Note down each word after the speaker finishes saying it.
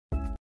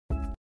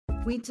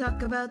We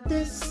talk about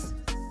this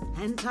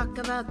and talk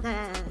about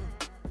that.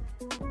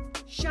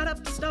 Shut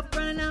up, stop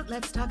running out,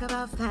 let's talk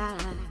about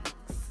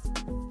facts.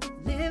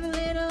 Live a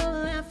little,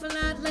 laugh a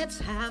lot, let's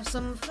have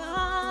some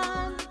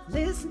fun.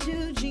 Listen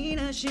to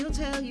Gina, she'll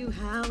tell you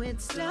how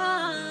it's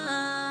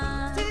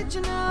done. Did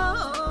you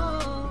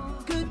know?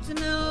 Good to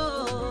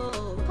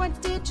know.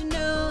 What did you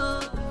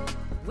know?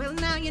 Well,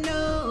 now you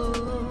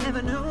know.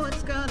 Never know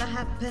what's gonna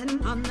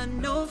happen on the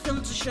No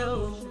Filter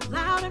Show.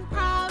 Loud and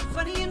proud,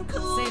 funny and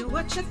cool. Say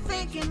what you're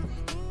thinking,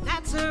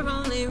 that's her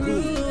only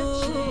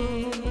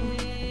rule.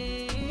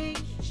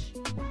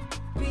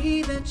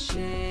 Be the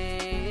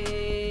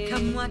change.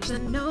 Come watch the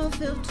No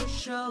Filter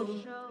Show.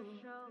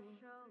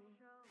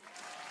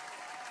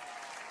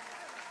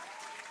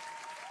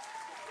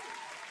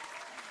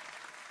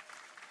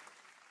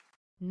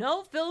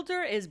 No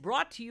Filter is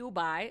brought to you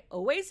by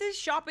Oasis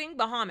Shopping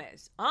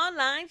Bahamas.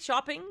 Online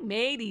shopping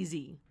made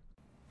easy.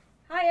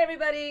 Hi,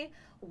 everybody.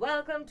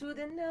 Welcome to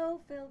the No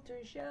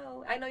Filter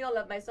Show. I know y'all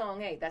love my song.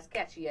 Hey, that's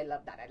catchy. I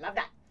love that. I love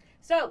that.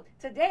 So,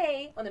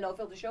 today on the No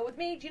Filter Show with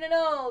me, Gina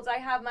Knowles, I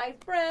have my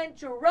friend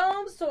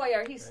Jerome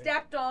Sawyer. He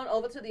stepped on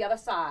over to the other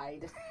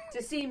side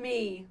to see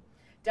me.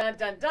 Dun,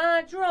 dun,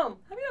 dun. Jerome,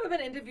 have you ever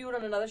been interviewed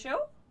on another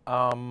show?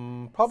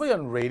 Probably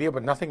on radio,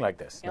 but nothing like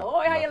this. No,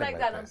 oh, how you like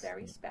that? I'm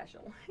very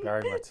special.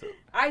 Very much so.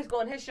 I was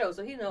going his show,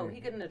 so he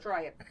couldn't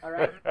try it. All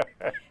right.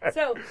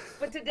 So,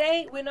 but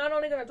today we're not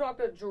only going to talk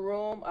to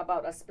Jerome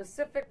about a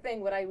specific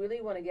thing, what I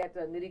really want to get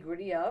the nitty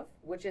gritty of,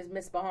 which is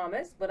Miss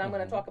Bahamas. But I'm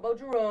going to talk about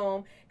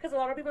Jerome because a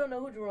lot of people don't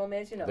know who Jerome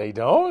is. You know, they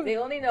don't. They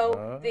only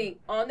know the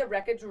on the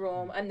record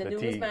Jerome and the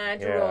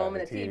newsman Jerome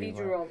and the TV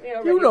Jerome.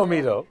 You know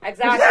me though.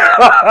 Exactly.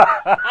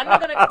 I'm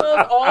not going to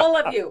close all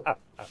of you,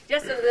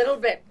 just a little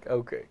bit.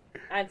 Okay.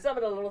 And some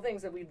of the little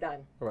things that we've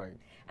done. Right.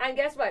 And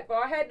guess what? For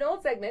our Head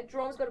Notes segment,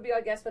 Jerome's going to be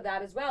our guest for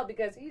that as well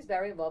because he's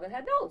very involved in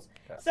Head Notes.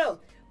 Yes. So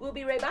we'll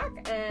be right back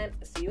and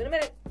see you in a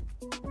minute.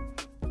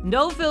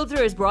 No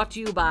Filter is brought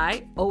to you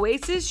by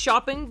Oasis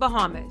Shopping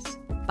Bahamas,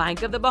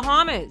 Bank of the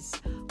Bahamas,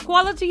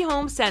 Quality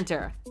Home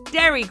Center,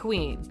 Dairy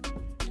Queen,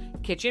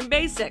 Kitchen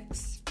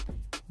Basics,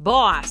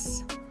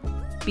 Boss,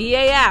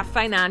 BAF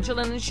Financial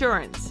and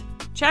Insurance,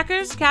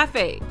 Checkers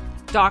Cafe,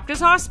 Doctors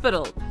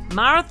Hospital,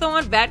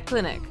 Marathon Vet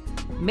Clinic,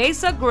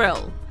 Mesa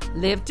Grill,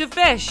 Live to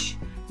Fish,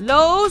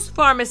 Lowe's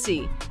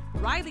Pharmacy,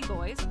 Riley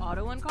Boys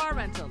Auto and Car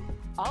Rental,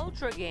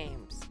 Ultra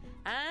Games,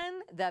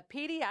 and the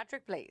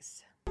Pediatric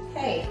Place.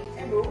 Hey,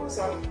 boo, what's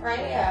up? right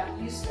here.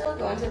 You still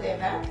going to the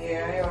event?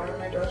 Yeah, I ordered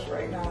my dress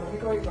right now. Let me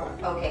call you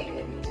back. Okay,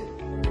 good, me too.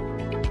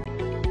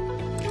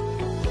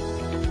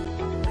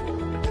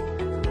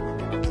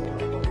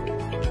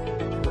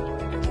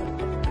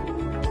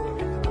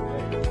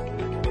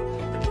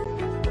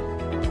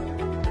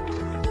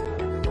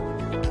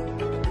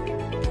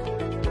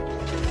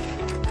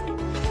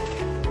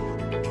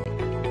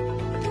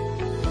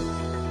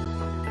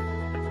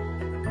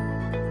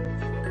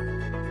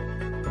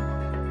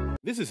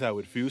 This is how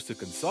it feels to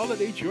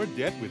consolidate your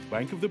debt with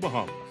Bank of the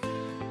Bahamas.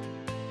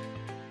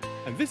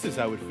 And this is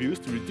how it feels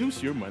to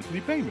reduce your monthly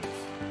payments.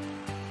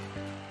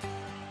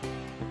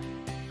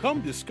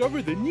 Come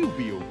discover the new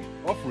BOB,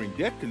 offering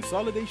debt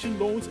consolidation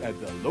loans at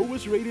the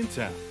lowest rate in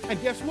town. And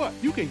guess what?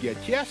 You can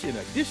get cash in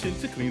addition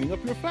to cleaning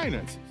up your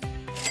finances.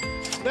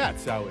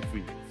 That's how it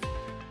feels.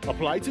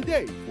 Apply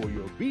today for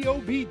your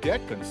BOB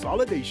debt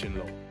consolidation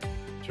loan.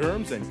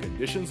 Terms and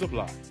conditions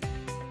apply.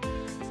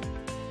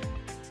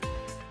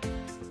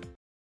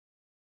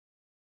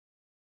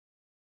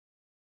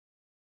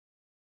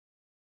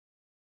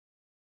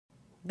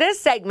 This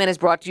segment is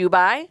brought to you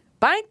by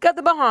Bank of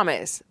the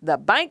Bahamas, the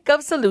Bank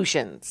of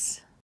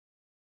Solutions.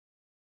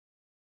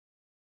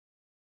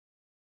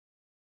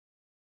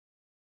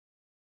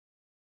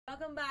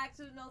 Welcome back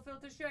to the No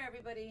Filter Show,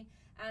 everybody.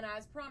 And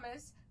as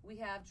promised, we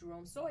have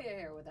Jerome Sawyer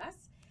here with us.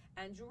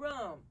 And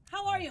Jerome,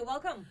 how are you?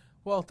 Welcome.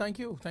 Well, thank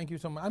you. Thank you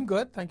so much. I'm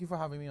good. Thank you for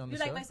having me on the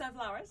show. You like my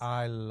sunflowers?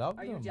 I love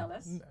them. them. Are you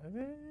jealous?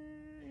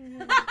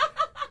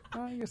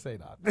 You say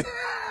that.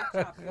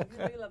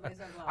 You love my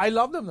sunflowers. I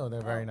love them, though.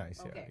 They're very nice.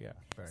 Okay. Yeah,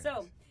 very so,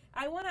 nice.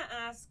 I want to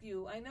ask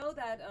you, I know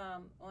that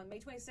on May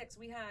 26th,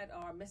 we had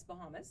our Miss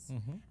Bahamas,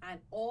 and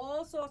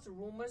all sorts of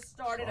rumors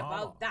started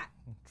about that.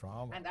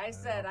 Drama. And I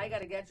said, I got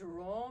to get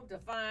Jerome to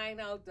find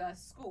out the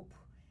scoop.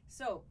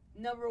 So,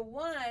 number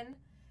one,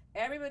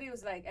 everybody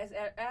was like,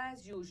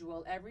 as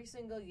usual, every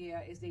single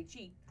year is they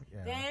cheat.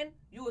 Yeah. Then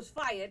you was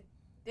fired.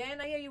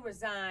 Then I hear you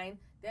resign.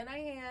 Then I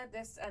hear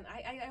this, and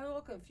I was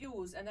all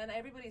confused. And then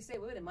everybody say,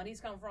 where the money's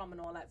come from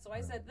and all that. So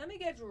I said, let me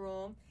get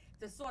Jerome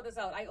to sort this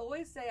out. I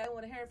always say I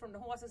want to hear it from the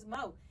horse's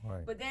mouth.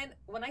 Right. But then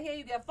when I hear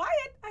you get fired,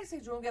 I say,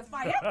 Jerome, get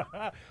fired.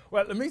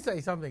 Well, let me say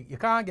something. You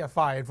can't get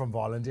fired from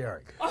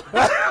volunteering.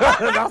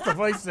 That's the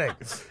first thing.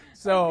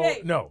 So,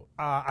 Okay. no,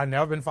 I've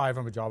never been fired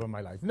from a job in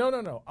my life.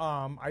 No.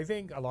 I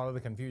think a lot of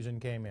the confusion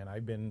came in.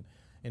 I've been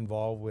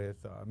involved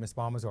with Miss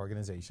Bahamas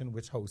organization,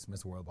 which hosts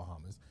Miss World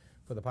Bahamas.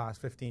 For the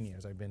past 15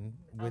 years, I've been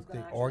with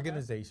the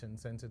organization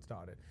since it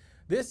started.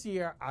 This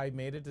year, I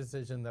made a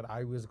decision that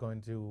I was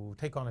going to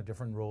take on a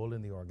different role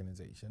in the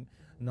organization,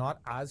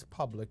 not as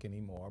public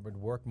anymore, but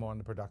work more on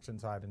the production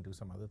side and do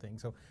some other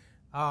things. So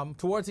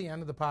towards the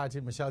end of the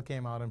pageant, Michelle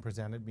came out and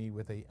presented me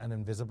with an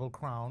Invisible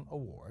Crown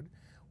Award,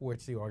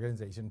 which the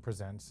organization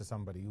presents to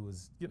somebody who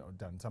has,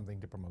 done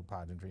something to promote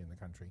pageantry in the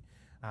country.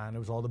 And it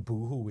was all the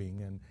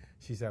boo-hooing, and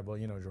she said, well,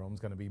 Jerome's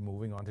going to be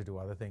moving on to do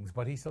other things,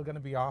 but he's still going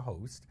to be our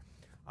host.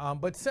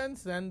 But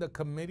since then, the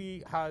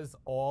committee has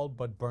all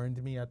but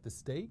burned me at the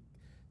stake,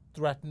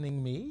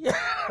 threatening me.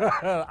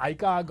 I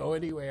can't go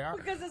anywhere.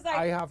 Because it's like,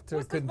 I have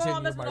to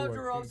continue my work.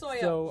 Jerome?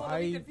 So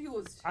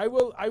confused. I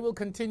will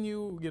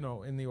continue,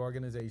 in the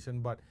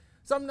organization, but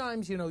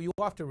sometimes, you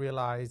have to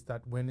realize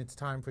that when it's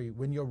time for you,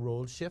 when your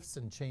role shifts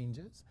and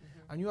changes,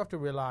 and you have to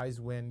realize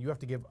when you have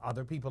to give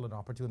other people an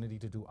opportunity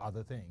to do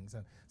other things.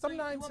 And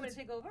sometimes you want me to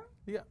take over?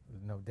 Yeah,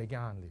 no, they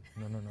can't leave.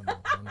 No.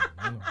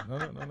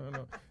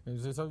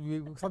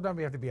 Sometimes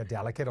we have to be a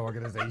delicate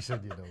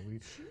organization,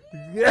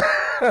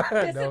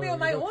 This will be on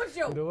my own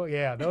show. You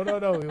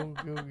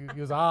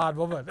was a hard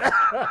woman.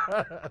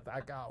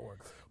 That can't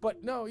work.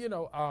 But no,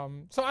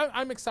 so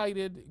I'm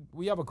excited.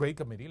 We have a great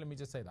committee. Let me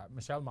just say that.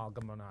 Michelle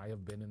Malcolm and I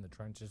have been in the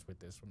trenches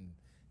with this from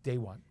day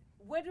one.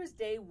 When was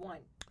day one?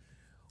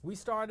 We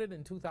started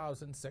in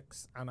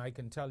 2006, and I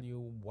can tell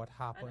you what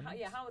happened.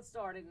 How it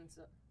started.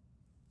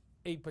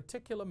 A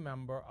particular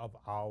member of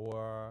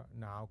our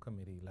now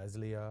committee,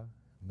 Leslia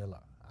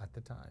Miller, at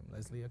the time.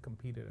 Leslia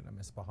competed in a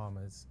Miss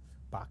Bahamas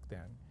back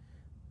then.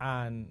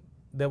 And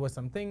there were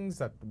some things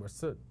that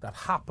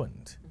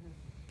happened.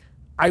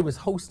 I was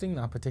hosting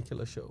that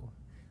particular show.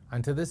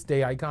 And to this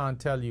day, I can't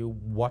tell you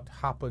what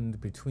happened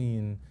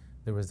between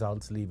the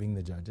results leaving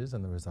the judges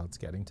and the results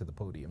getting to the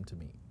podium to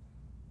me.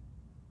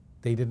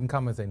 They didn't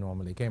come as they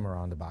normally came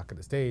around the back of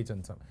the stage.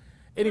 And so,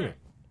 anyway,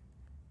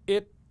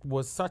 it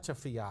was such a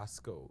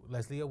fiasco.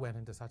 Leslia went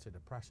into such a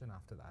depression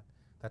after that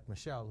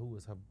Michelle, who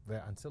was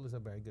and still is a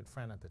very good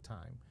friend at the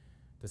time,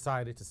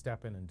 decided to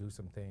step in and do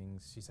some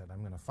things. She said, I'm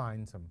going to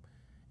find some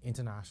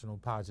international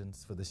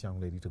pageants for this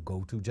young lady to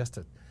go to just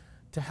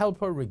to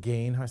help her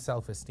regain her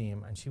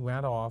self-esteem. And she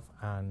went off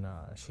and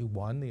she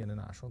won the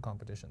international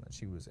competition that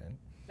she was in.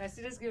 Now,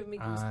 see, this giving me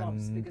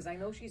goosebumps because I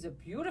know she's a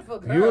beautiful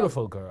girl.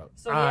 Beautiful girl.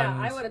 So, yeah,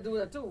 I want to do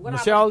that too.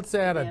 Michelle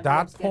said at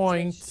that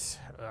point,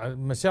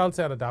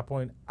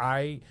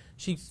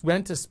 she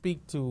went to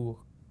speak to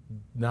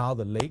now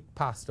the late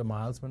Pastor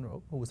Miles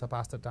Monroe, who was her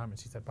pastor at the time, and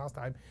she said,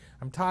 Pastor,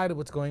 I'm tired of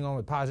what's going on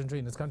with pageantry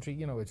in this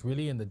country. It's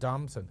really in the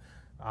dumps, and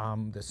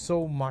there's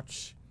so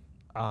much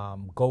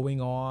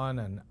going on,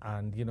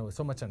 and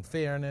so much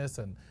unfairness,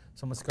 and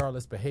so much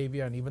scurrilous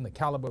behavior, and even the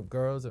caliber of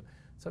girls.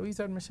 So he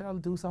said, Michelle,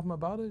 do something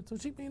about it. So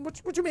she mean,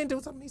 what you mean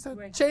do something? He said,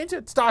 change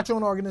it, start your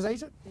own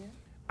organization. Yeah.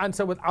 And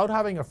so without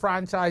having a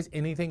franchise,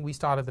 anything, we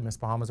started the Miss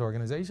Bahamas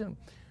organization.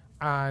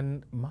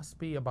 And must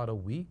be about a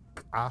week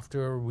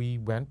after we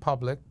went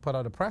public, put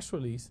out a press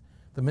release,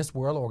 the Miss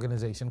World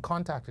organization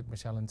contacted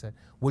Michelle and said,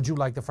 would you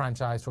like the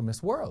franchise for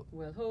Miss World?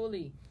 Well,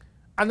 holy.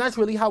 And that's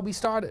really how we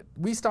started.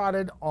 We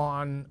started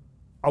on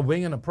a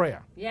wing and a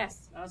prayer.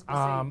 Yes, I was going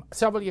to say.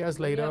 Several years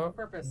later,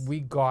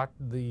 we got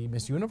the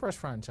Miss Universe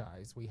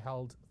franchise. We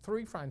held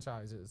 3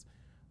 franchises.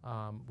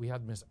 We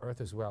had Miss Earth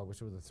as well, which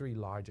were the 3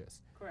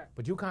 largest. Correct.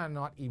 But you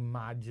cannot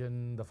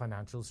imagine the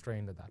financial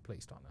strain that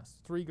placed on us.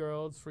 3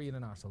 girls, 3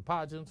 international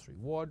pageants, 3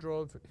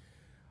 wardrobes.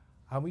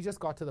 And we just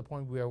got to the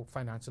point where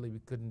financially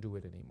we couldn't do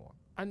it anymore.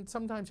 And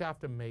sometimes you have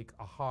to make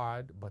a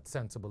hard but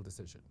sensible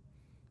decision.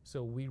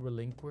 So we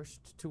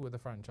relinquished 2 of the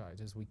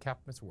franchises. We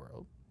kept Miss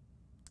World.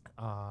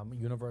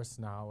 Universe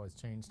now has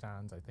changed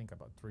hands, I think,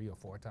 about 3 or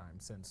 4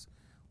 times since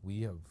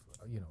we have,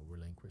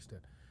 relinquished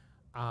it.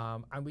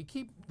 And we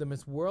keep the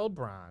Miss World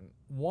brand,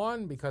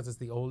 one, because it's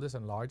the oldest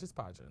and largest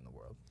pageant in the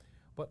world,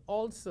 but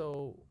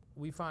also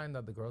we find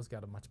that the girls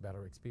get a much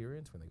better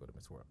experience when they go to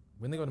Miss World.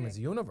 When they go to Miss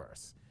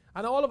Universe,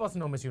 and all of us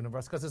know Miss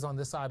Universe because it's on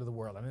this side of the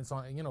world, and it's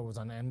on, it was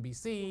on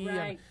NBC, and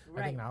I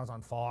think now it's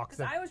on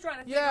Fox. I was trying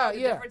to figure out the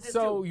differences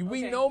so too.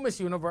 we know Miss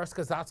Universe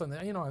because that's on the,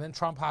 and then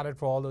Trump had it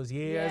for all those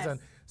years, and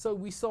so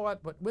we saw it.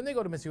 But when they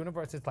go to Miss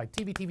Universe, it's like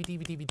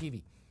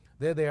TV.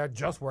 They're there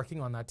just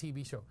working on that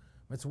TV show.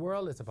 Miss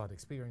World is about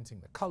experiencing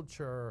the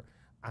culture,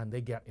 and they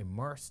get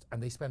immersed,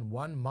 and they spend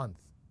 1 month.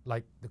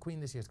 Like the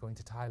Queen this year is going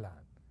to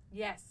Thailand.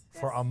 Yes.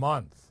 For a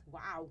month.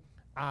 Wow.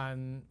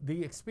 And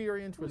the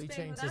experience really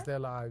changes their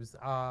lives.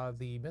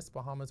 The Miss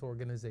Bahamas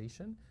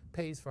organization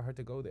pays for her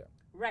to go there.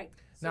 Right.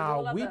 So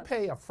now we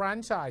pay a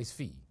franchise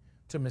fee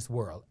to Miss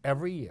World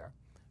every year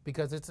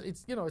because it's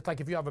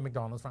like if you have a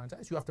McDonald's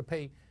franchise, you have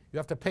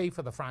to pay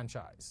for the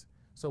franchise.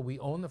 So we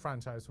own the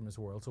franchise for Miss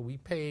World, so we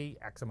pay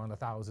X amount of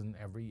thousand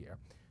every year.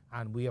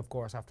 And we, of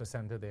course, have to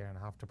send her there and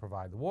have to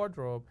provide the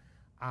wardrobe.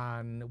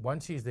 And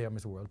once she's there,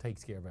 Miss World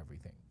takes care of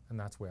everything. And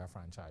that's where our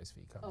franchise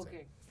fee comes in.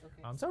 Okay.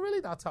 So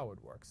really, that's how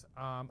it works.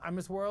 And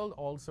Miss World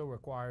also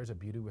requires a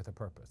beauty with a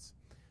purpose.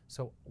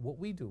 So what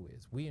we do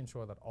is we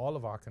ensure that all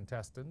of our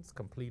contestants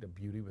complete a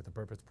Beauty with a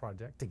Purpose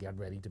project to get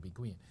ready to be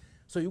queen.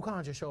 So you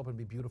can't just show up and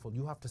be beautiful.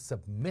 You have to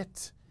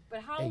submit.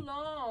 But how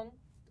long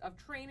of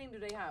training do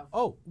they have?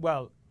 Oh,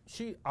 well,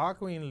 our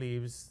queen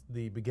leaves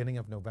the beginning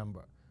of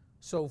November.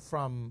 So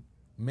from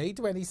May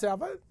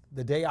 27th,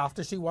 the day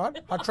after she won,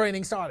 her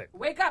training started.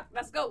 Wake up,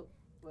 let's go.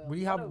 Well,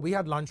 We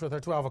had lunch with her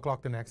 12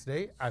 o'clock the next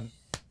day, and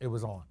it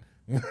was on.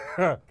 From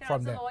there.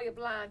 Cancel all your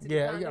plans.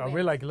 Yeah,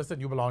 we're like, listen,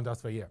 you belong to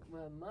us for a year.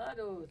 Well,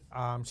 muddled.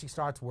 She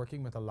starts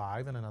working with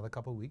Alive in another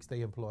couple of weeks.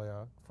 They employ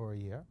her for a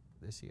year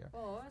this year.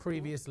 Oh, that's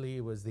Previously,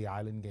 it was the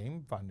Island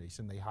Game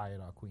Foundation. They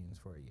hired our queens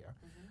for a year.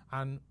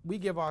 And we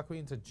give our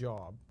queens a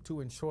job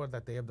to ensure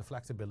that they have the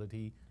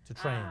flexibility to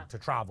train, to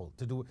travel,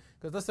 to do.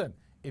 Because listen,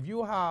 if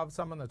you have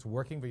someone that's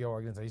working for your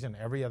organization,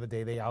 every other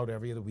day they out,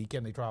 every other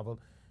weekend they travel,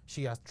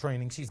 she has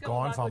training, she's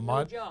gone for a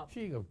month.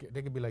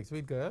 They could be like,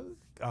 sweet girl.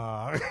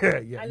 I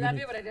love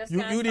you, but I just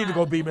can't you need to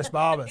go be Miss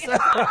Bahamas.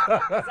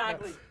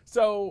 Exactly.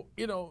 So,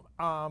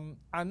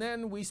 and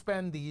then we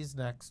spend these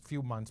next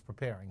few months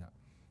preparing her.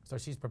 So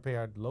she's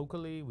prepared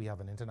locally. We have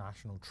an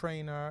international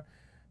trainer.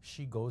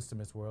 She goes to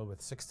Miss World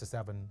with 6 to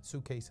 7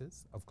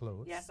 suitcases of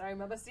clothes. Yes, I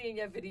remember seeing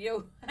your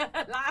video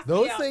last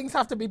Those year. things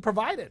have to be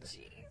provided.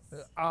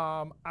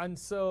 Jeez. And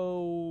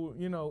so,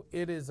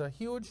 it is a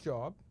huge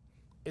job.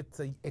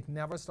 It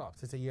never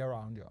stops. It's a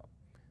year-round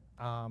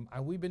job.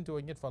 And we've been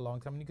doing it for a long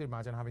time. And you can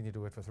imagine having to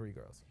do it for 3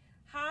 girls.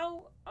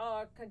 How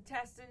are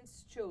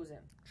contestants chosen?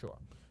 Sure.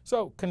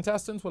 So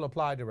contestants will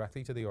apply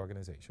directly to the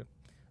organization.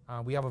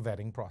 We have a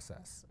vetting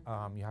process.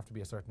 You have to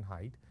be a certain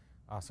height,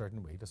 a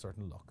certain weight, a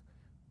certain look.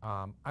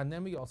 And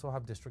then we also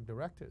have district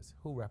directors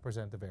who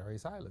represent the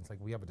various islands. Like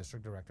we have a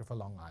district director for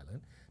Long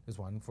Island. There's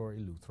one for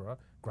Eleuthera,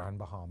 Grand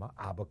Bahama,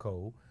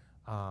 Abaco,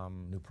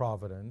 New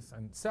Providence,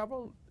 and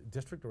several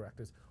district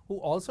directors who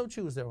also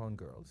choose their own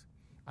girls.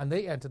 And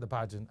they enter the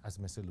pageant as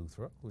Miss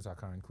Eleuthera, who's our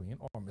current queen,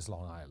 or Miss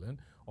Long Island,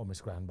 or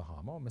Miss Grand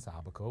Bahama, or Miss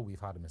Abaco. We've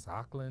had a Miss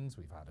Acklands,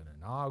 we've had an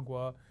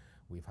Inagua,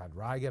 we've had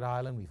Ragged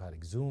Island, we've had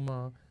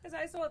Exuma. Because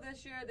I saw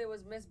this year there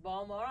was Miss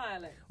Balmoral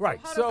Island. Right,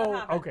 So, how does that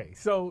happen? okay,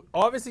 so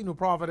obviously New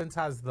Providence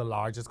has the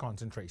largest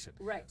concentration.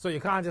 Right. So you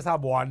can't just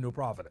have one New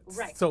Providence.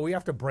 Right. So we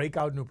have to break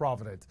out New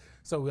Providence.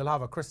 So we'll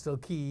have a Crystal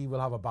Key,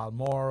 we'll have a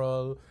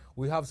Balmoral,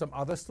 we have some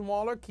other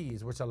smaller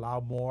keys which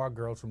allow more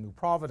girls from New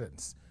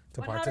Providence to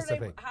But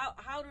participate.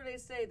 how do they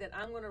say that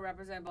I'm going to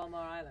represent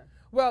Balmoral Island?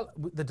 Well,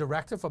 the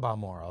director for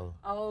Balmoral.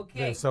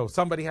 Okay. So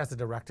somebody has the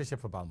directorship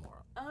for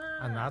Balmoral.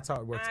 And that's how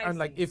it works. I And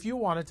like see. if you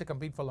wanted to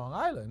compete for Long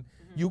Island,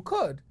 you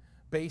could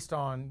based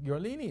on your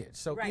lineage.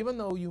 So Right. even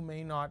though you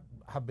may not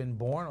have been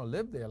born or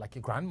lived there, like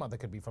your grandmother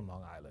could be from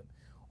Long Island,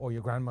 or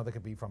your grandmother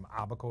could be from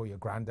Abaco, or your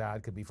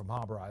granddad could be from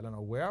Harbor Island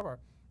or wherever.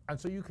 And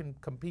so you can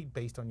compete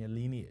based on your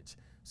lineage.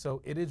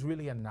 So it is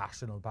really a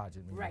national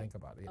pageant when Right. you think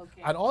about it.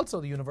 Okay. And also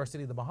the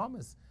University of the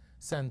Bahamas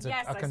sends Yes, I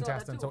a saw that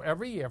contestant. too. So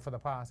every year for the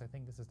past, I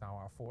think this is now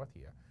our 4th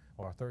year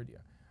or our 3rd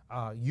year,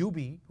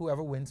 UB,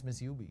 whoever wins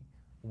Miss UB,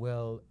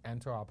 will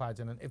enter our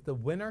pageant. And if the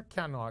winner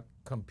cannot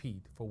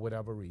compete for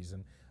whatever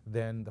reason,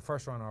 then the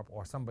first runner-up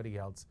or somebody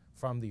else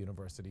from the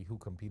university who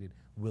competed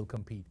will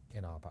compete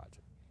in our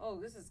pageant. Oh,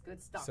 this is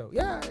good stuff. So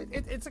yeah,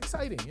 it's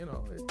exciting,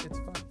 it's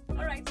fun.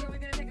 All right, so we're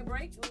going to take a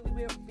break. We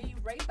will be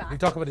right back. We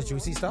talk about the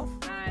juicy stuff?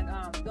 And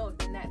no,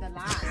 the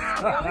last. We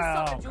always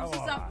talk the juicy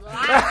stuff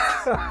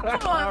last.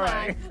 Come on, All man.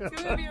 right.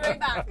 We'll be right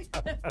back.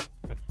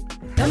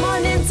 Come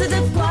on into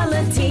the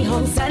Quality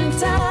Home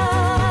Center.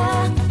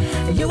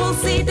 You will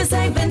see the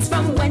savings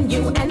from when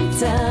you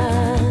enter.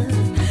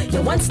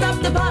 Your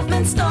one-stop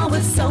department store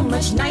with so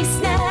much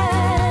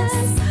niceness.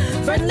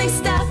 Friendly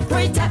staff,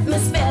 great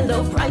atmosphere,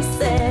 low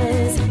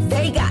prices.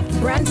 They got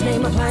brand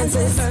name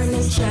appliances,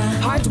 furniture,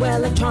 hardware,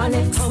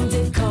 electronics, home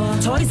decor,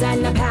 toys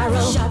and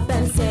apparel. Shop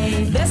and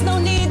save. There's no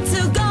need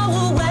to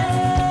go away.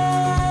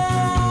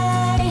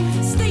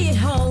 Stay at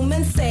home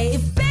and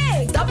save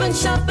big. Stop and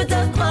shop at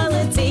the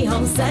Quality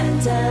Home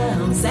Center.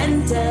 Home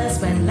Center,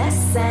 spend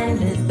less and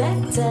live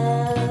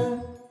better.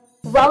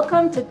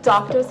 Welcome to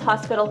Doctors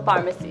Hospital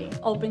Pharmacy,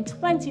 open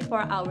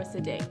 24 hours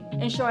a day,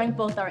 ensuring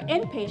both our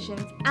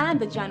inpatients and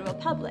the general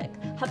public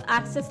have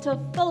access to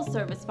a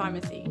full-service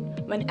pharmacy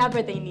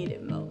whenever they need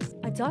it most.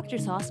 At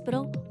Doctors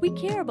Hospital, we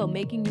care about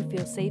making you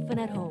feel safe and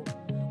at home.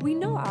 We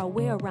know our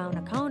way around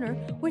a counter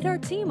with our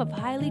team of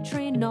highly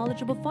trained,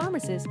 knowledgeable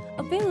pharmacists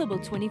available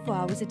 24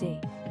 hours a day.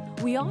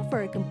 We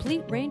offer a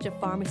complete range of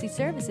pharmacy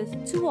services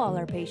to all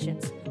our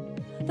patients.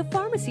 The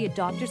pharmacy at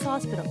Doctors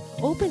Hospital,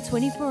 open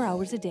 24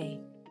 hours a day.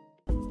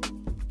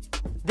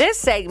 This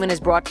segment is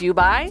brought to you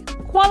by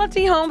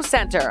Quality Home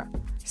Center.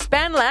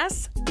 Spend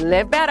less,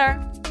 live better.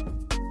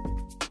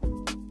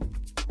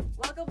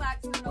 Welcome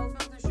back to the No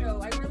Filter Show.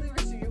 I really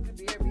wish you could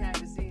be here behind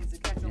the scenes to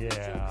catch all the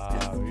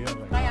jokes.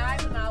 really. My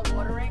eyes are now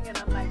watering, and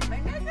I'm like,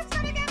 my makeup's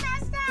gonna get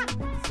messed up.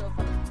 It's so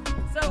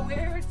funny. So we're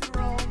here with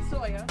Jerome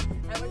Sawyer,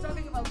 and we're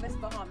talking about Miss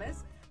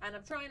Bahamas, and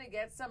I'm trying to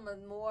get some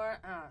more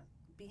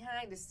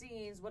behind the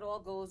scenes, what all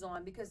goes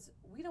on, because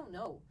we don't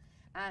know.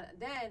 And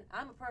then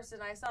I'm a person,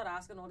 I start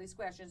asking all these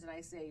questions, and I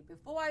say,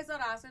 before I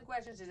start asking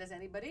questions to just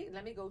anybody,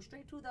 let me go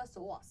straight to the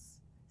source.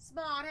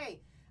 Smart,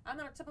 hey. I'm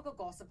not a typical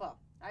gossiper.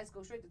 I just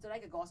go straight to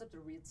like a gossip to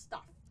read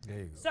stuff. There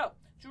you go. So,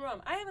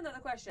 Jerome, I have another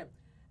question.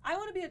 I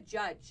want to be a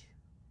judge.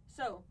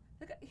 So,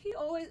 Look, he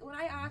always, when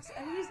I ask,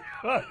 and he looks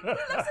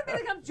at me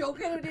like I'm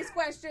joking with these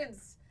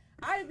questions.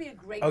 I'd be a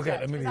great judge,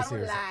 let me be because I don't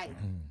serious. lie.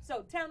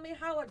 So tell me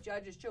how a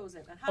judge is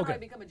chosen, and how do I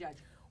become a judge?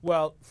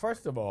 Well,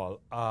 first of all,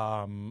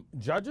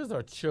 judges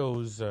are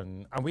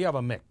chosen, and we have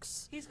a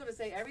mix. He's going to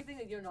say everything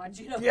that you're not,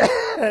 Gina.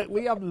 Yeah,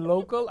 we have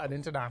local and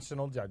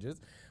international judges.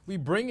 We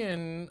bring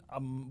in,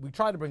 we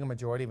try to bring a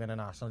majority of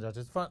international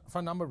judges for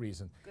a number of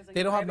reasons.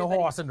 They don't have no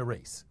horse in the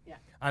race. Yeah.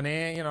 And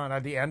then, and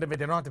at the end of it,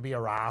 they don't have to be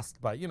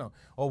harassed by,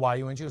 oh, why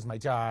you ain't choose my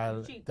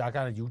child? Cheat. That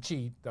kind of, you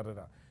cheat,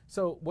 da-da-da.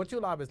 So what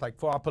you'll have is, like,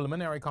 for our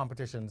preliminary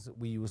competitions,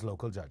 we use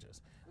local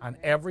judges. And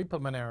every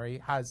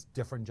preliminary has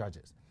different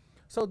judges.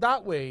 So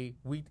that way,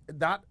 we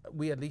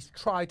at least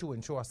try to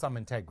ensure some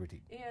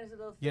integrity. Yeah, it's a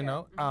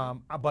little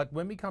fair. But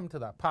when we come to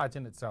that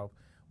pageant itself,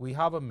 we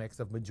have a mix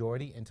of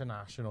majority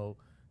international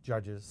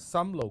judges,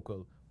 some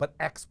local, but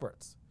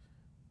experts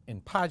in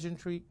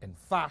pageantry, in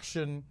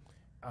fashion,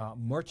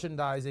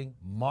 merchandising,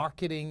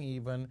 marketing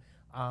even.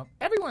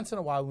 Every once in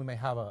a while, we may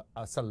have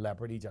a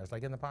celebrity judge.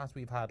 Like in the past,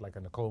 we've had like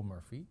a Nicole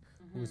Murphy,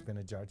 who's been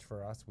a judge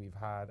for us. We've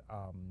had...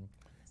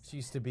 She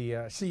used to be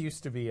a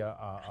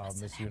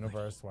Miss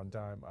Universe one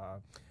time.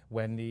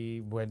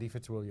 Wendy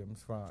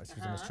Fitzwilliams, she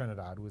was a Miss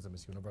Trinidad, who was a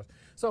Miss Universe.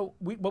 So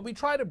we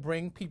try to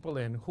bring people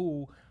in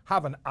who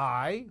have an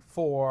eye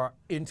for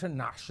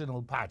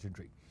international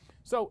pageantry.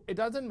 So it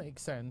doesn't make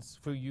sense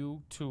for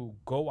you to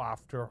go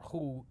after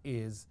who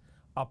is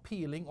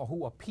appealing or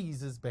who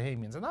appeases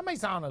Bahamians, and that may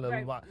sound a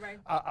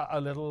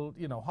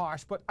little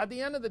harsh, but at the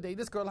end of the day,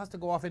 this girl has to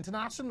go off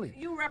internationally.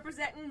 You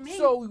representing me.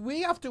 So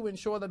we have to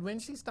ensure that when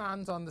she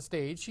stands on the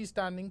stage, she's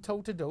standing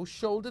toe to toe,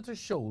 shoulder to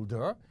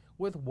shoulder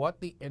with what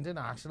the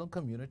international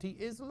community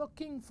is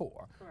looking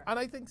for. Correct. And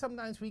I think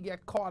sometimes we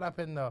get caught up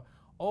in the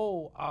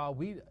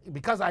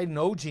because I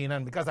know Gina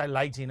and because I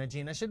like Gina,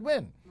 Gina should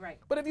win. Right.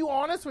 But if you're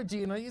honest with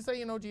Gina, you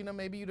say, Gina,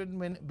 maybe you didn't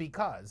win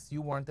because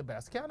you weren't the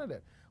best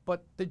candidate.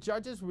 But the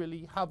judges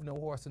really have no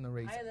horse in the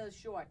race. I am a little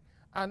short.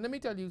 And let me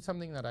tell you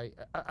something that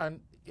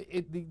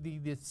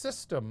the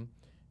system,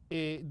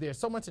 there's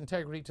so much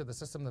integrity to the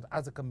system that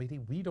as a committee,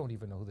 we don't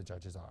even know who the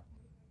judges are.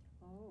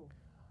 Oh.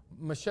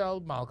 Michelle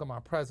Malcolm, our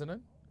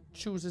president,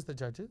 chooses the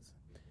judges,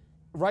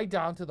 right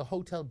down to the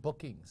hotel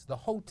bookings. The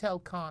hotel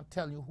can't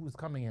tell you who's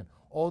coming in.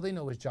 All they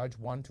know is judge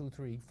 1, 2,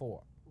 3,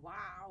 4.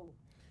 Wow.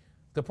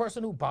 The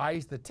person who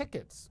buys the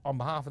tickets on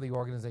behalf of the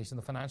organization,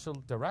 the financial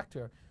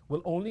director,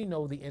 will only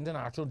know the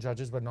international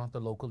judges but not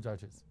the local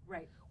judges.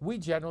 Right. We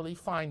generally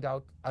find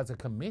out as a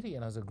committee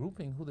and as a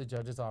grouping who the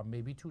judges are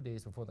maybe 2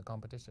 days before the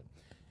competition.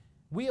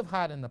 We have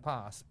had in the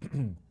past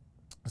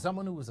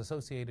someone who was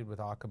associated with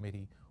our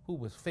committee who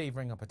was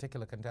favoring a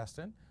particular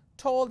contestant,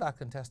 told that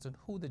contestant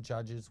who the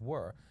judges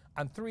were,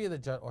 and 2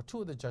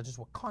 of the judges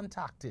were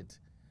contacted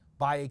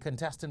by a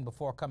contestant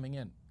before coming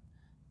in.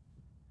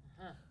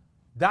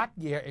 That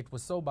year, it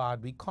was so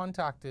bad, we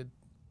contacted,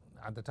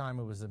 at the time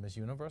it was the Miss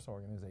Universe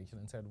organization,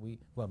 and said,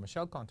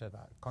 Michelle contacted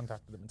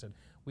them and said,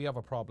 we have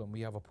a problem,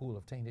 we have a pool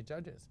of tainted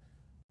judges.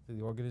 So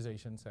the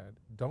organization said,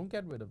 don't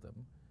get rid of them.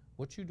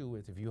 What you do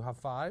is, if you have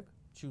 5,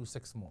 choose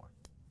 6 more.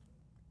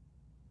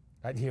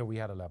 That year, we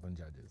had 11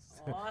 judges.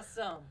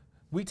 Awesome.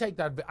 We take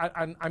that,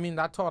 and I mean,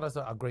 that taught us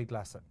a great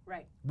lesson.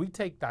 Right. We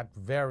take that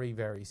very,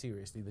 very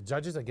seriously. The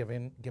judges are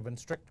given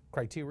strict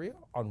criteria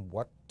on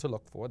what to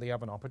look for. They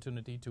have an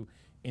opportunity to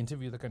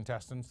interview the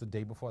contestants the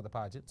day before the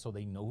pageant, so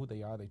they know who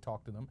they are, they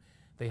talk to them.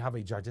 They have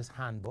a judge's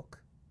handbook,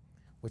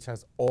 which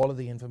has all of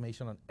the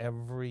information on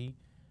every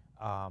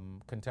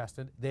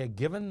contestant. They're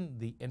given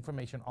the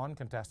information on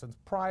contestants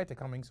prior to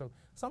coming. So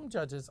some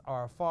judges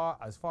are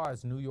as far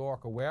as New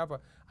York or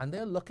wherever, and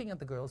they're looking at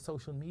the girls'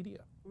 social media.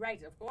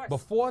 Right, of course.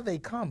 Before they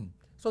come.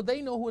 So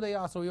they know who they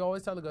are. So we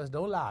always tell the girls,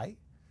 don't lie,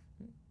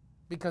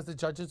 because the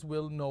judges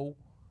will know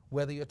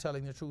whether you're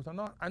telling the truth or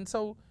not. And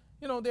so,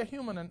 they're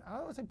human, and I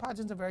always say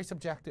pageants are very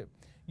subjective.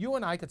 You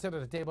and I could sit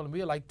at a table and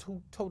we're like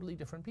 2 totally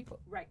different people.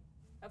 Right.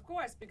 Of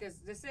course, because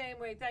the same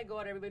way, thank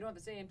God everybody don't have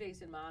the same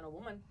taste in man or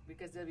woman,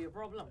 because there'll be a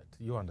problem.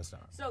 You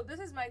understand. So this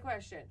is my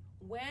question.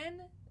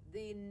 When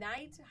the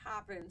night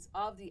happens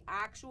of the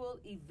actual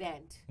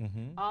event,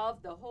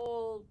 of the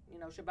whole,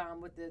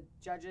 shabam with the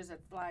judges that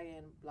fly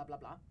in, blah, blah,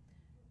 blah,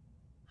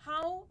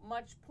 how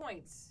much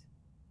points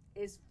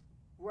is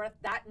worth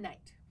that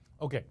night?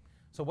 Okay,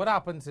 so what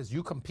happens is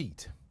you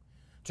compete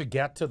to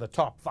get to the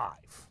top 5.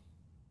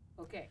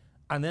 Okay.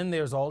 And then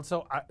there's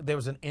also,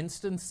 there's an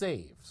instant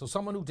save. So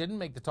someone who didn't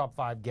make the top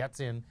 5 gets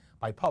in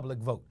by public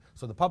vote.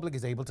 So the public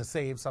is able to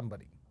save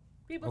somebody.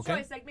 People's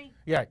choice, like me.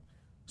 Yeah.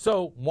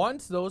 So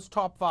once those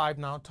top 5,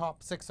 now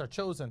top 6 are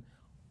chosen,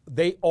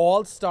 they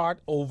all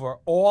start over.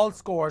 All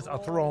scores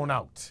are thrown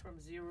out. From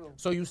 0.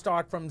 So you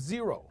start from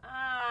 0.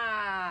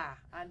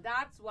 And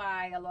that's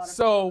why a lot of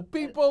So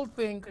people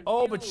think,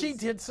 confused. but she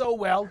did so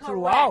well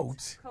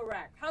throughout.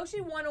 Correct. How she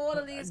won all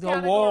of these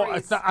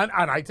categories. And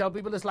I tell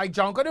people it's like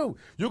John Canoe.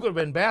 You could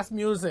win best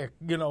music,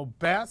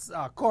 best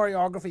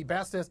choreography,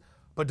 best this,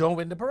 but don't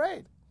win the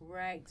parade.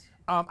 Right.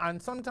 And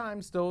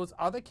sometimes those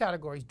other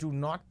categories do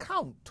not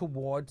count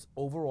towards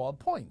overall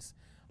points,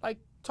 like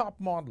top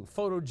model,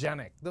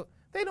 photogenic.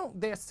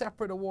 They're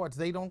separate awards.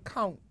 They don't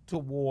count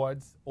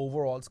towards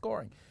overall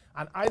scoring.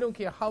 And I don't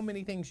care how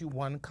many things you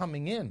won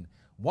coming in.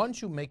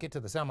 Once you make it to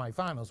the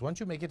semifinals, once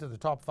you make it to the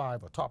top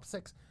 5 or top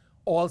 6,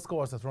 all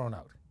scores are thrown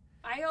out.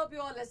 I hope you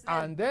all listen.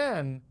 And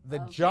then the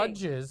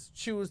judges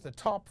choose the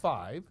top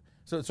 5.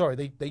 So,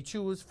 sorry, they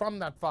choose from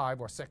that 5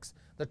 or 6,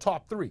 the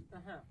top 3.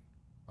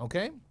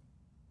 Okay?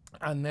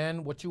 And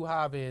then what you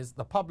have is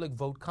the public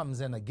vote comes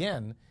in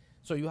again.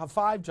 So you have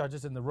 5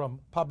 judges in the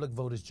room. Public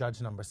vote is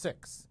judge number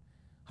 6.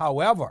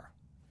 However,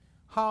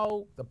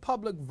 how the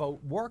public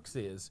vote works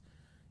is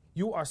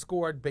you are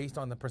scored based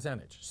on the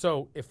percentage.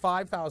 So if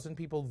 5,000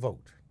 people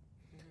vote,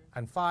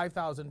 and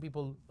 5,000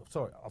 people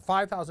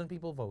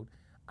vote,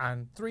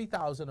 and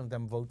 3,000 of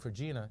them vote for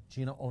Gina,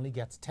 Gina only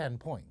gets 10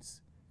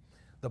 points.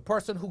 The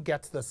person who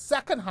gets the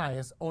second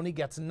highest only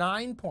gets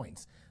 9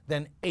 points,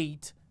 then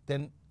 8,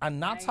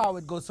 and that's how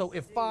it goes. So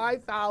if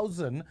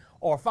 5,000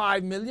 or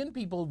 5 million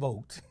people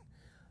vote,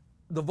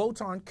 the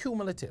votes aren't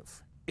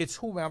cumulative. It's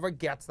whoever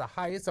gets the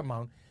highest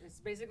amount. It's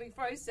basically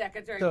first,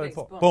 second, third, Third, place.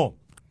 fourth. Boom.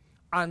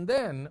 And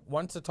then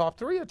once the top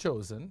 3 are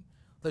chosen,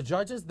 the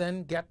judges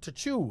then get to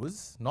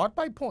choose, not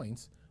by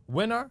points,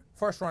 winner,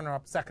 first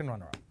runner-up, second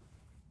runner-up.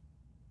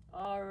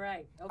 All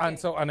right. Okay. And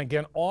so, and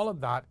again, all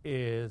of that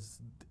is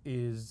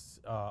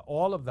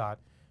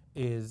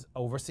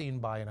overseen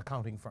by an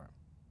accounting firm.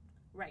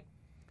 Right.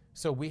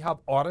 So we have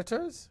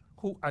auditors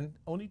who, and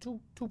only two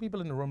people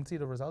in the room see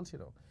the results, you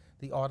know,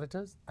 the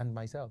auditors and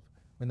myself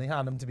when they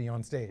hand them to me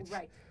on stage.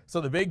 Right. So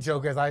the big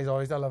joke is I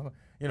always tell them,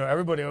 you know,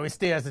 everybody always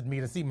stares at me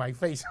to see my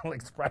facial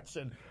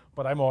expression,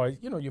 but I'm always,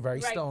 you know, you're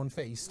very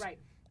stone-faced. Right.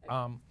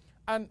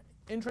 And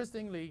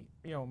interestingly,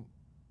 you know,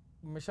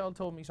 Michelle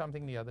told me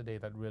something the other day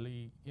that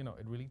really, you know,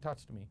 it really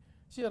touched me.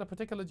 She had a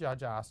particular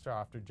judge asked her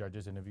after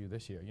judges interview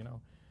this year, you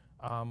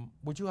know,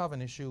 would you have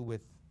an issue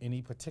with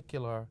any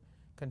particular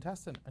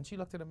contestant? And she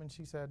looked at him and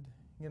she said,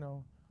 you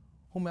know,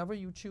 whomever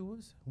you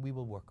choose, we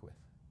will work with.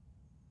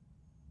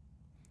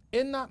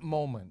 In that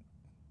moment,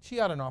 she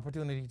had an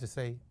opportunity to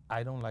say,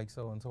 I don't like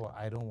so-and-so, or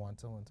I don't want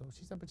so-and-so.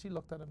 She said, but she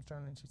looked at him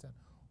sternly and she said,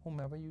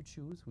 whomever you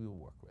choose, we will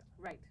work with.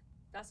 Right.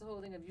 That's the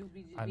whole thing of you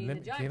being And the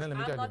judge. Gina, let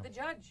me I'm tell not you. the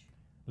judge.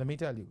 Let me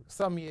tell you,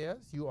 some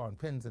years you are on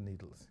pins and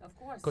needles. Of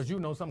course. Because you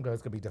know some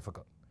girls could be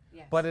difficult.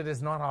 Yes. But it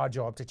is not our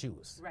job to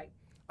choose. Right.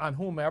 And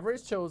whomever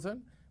is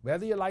chosen,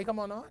 whether you like them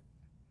or not,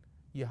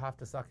 you have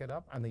to suck it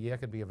up. And the year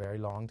could be a very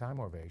long time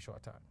or a very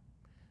short time.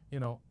 You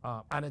know,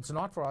 and it's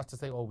not for us to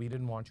say, oh, we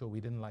didn't want you or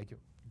we didn't like you.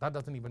 That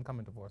doesn't even come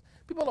into force.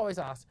 People always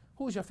ask,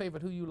 who's your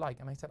favorite, who you like?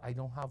 And I said, I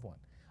don't have one.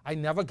 I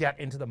never get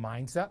into the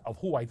mindset of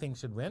who I think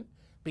should win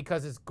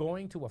because it's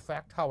going to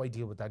affect how I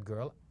deal with that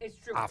girl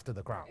after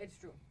the crown. It's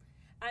true.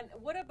 And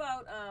what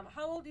about,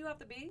 how old do you have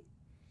to be?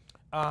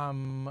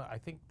 I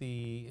think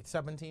the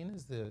 17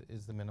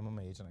 is the minimum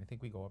age, and I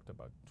think we go up to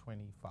about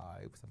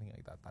 25, something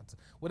like that. That's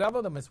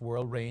whatever the Miss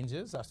World range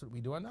is. That's what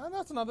we do, and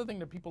that's another thing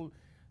that people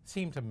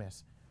seem to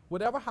miss.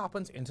 Whatever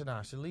happens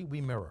internationally, we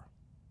mirror.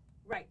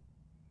 Right.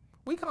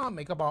 We can't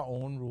make up our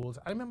own rules.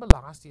 I remember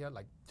last year,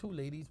 like 2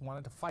 ladies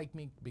wanted to fight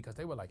me because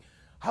they were like,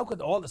 how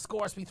could all the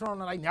scores be thrown?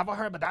 And I never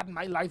heard about that in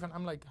my life. And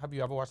I'm like, have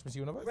you ever watched Miss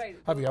Universe? Right.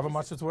 Have you ever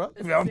watched Miss World?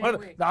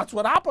 Way. That's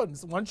what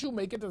happens. Once you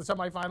make it to the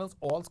semifinals,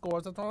 all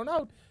scores are thrown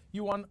out.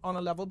 You on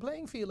a level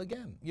playing field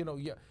again. You know,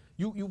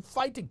 you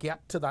fight to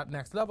get to that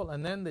next level,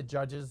 and then the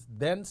judges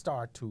then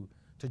start to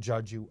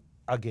judge you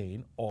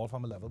again, all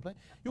from a level play.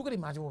 You can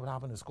imagine what would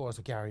happen if scores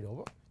were carried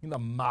over. You know, the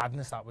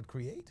madness that would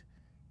create.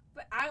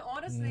 But I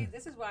honestly,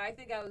 this is why I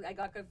think I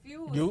got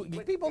confused.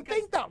 People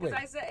think that way.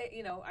 Because I said,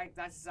 you know,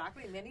 that's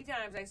exactly many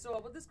times I saw,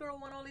 but this girl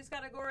won all these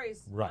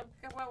categories. Right.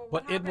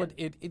 What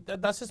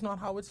But that's just not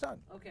how it's done.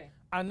 Okay.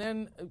 And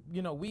then,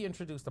 you know, we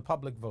introduced the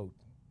public vote,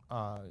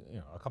 you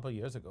know, a couple of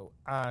years ago,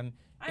 and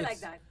I like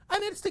that.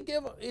 And it's to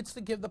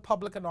give the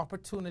public an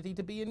opportunity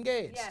to be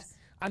engaged. Yes.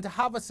 And to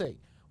have a say.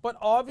 But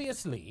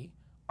obviously,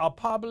 a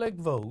public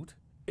vote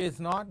is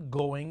not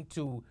going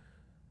to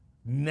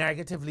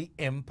negatively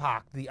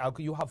impact the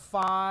outcome. You have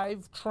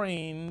 5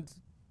 trained,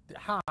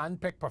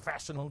 hand-picked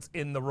professionals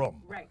in the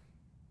room. Right.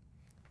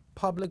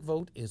 Public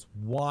vote is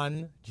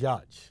 1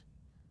 judge.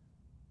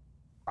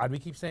 And we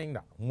keep saying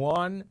that.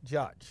 1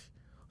 judge.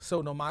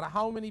 So no matter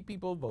how many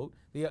people vote,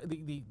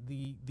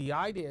 the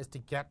idea is to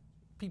get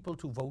people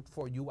to vote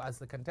for you as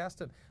the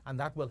contestant, and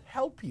that will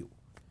help you.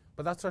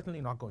 But that's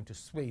certainly not going to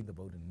sway the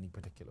vote in any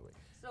particular way.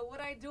 So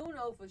what I do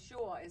know for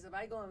sure is if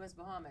I go in Miss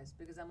Bahamas,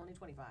 because I'm only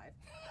 25,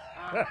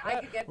 I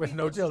could get with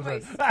no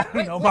children.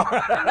 Wait, no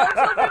married. No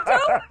children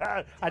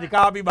too? And you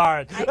can't be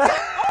married.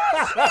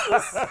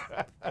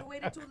 I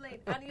waited too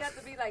late. And you have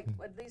to be like,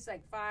 at least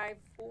like 5'4"?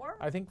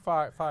 I think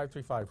 5'3",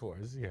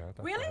 5'4" yeah. That's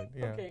really? Right.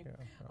 Yeah, okay.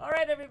 Yeah. All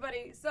right,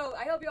 everybody. So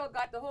I hope you all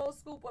got the whole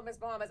scoop on Miss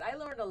Bahamas. I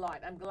learned a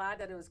lot. I'm glad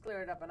that it was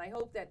cleared up. And I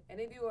hope that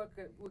any of you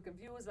were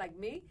confused like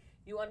me.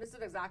 You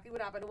understood exactly what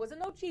happened. There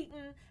wasn't no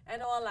cheating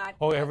and all that.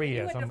 Oh, every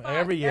year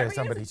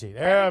somebody cheats.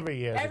 Every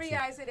year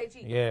I say they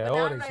cheat. Yeah,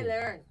 but now I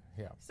learned.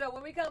 Yeah. So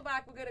when we come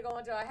back, we're going to go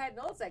into our head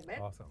note segment.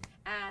 Awesome.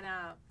 And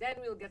then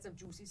we'll get some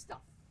juicy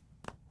stuff.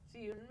 See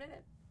you in a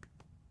minute.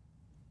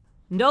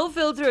 No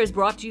Filter is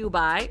brought to you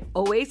by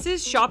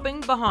Oasis Shopping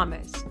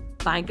Bahamas,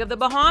 Bank of the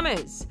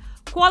Bahamas,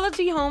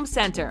 Quality Home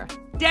Center,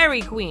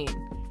 Dairy Queen,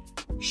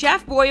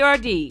 Chef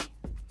Boyardee,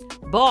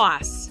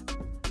 Boss,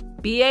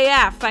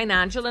 BAF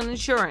Financial and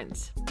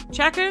Insurance,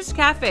 Checkers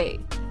Cafe,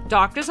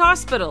 Doctors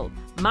Hospital,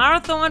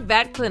 Marathon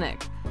Vet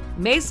Clinic,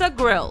 Mesa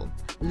Grill,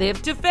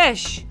 Live to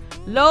Fish,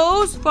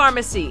 Lowe's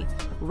Pharmacy,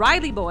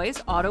 Riley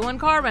Boys Auto and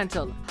Car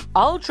Rental,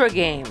 Ultra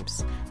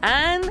Games,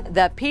 and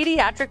The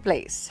Pediatric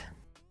Place.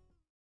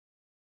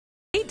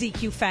 Hey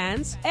DQ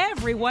fans,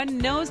 everyone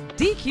knows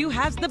DQ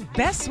has the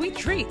best sweet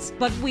treats,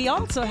 but we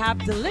also have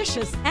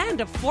delicious and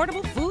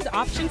affordable food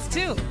options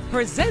too.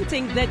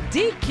 Presenting the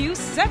DQ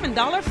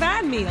 $7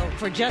 fan meal.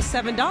 For just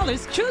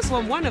 $7, choose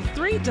from one of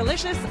 3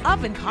 delicious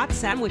oven-hot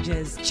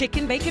sandwiches,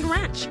 chicken bacon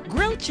ranch,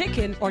 grilled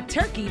chicken, or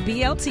turkey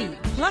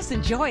BLT. Plus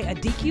enjoy a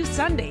DQ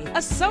sundae,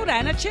 a soda,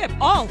 and a chip,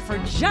 all for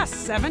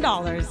just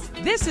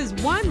 $7. This is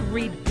one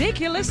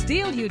ridiculous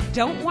deal you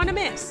don't want to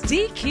miss.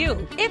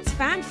 DQ, it's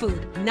fan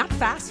food, not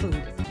fast food.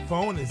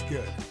 Phone is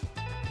good.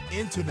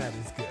 Internet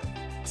is good.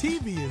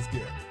 TV is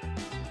good.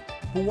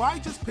 But why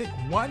just pick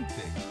one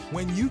thing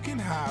when you can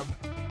have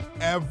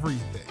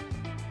everything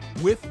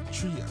with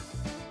Tria?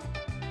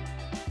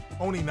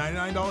 Only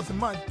 $99 a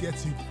month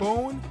gets you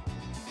phone,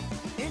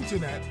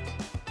 internet,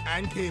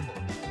 and cable.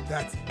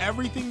 That's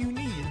everything you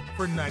need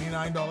for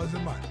 $99 a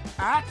month.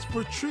 Ask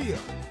for Tria.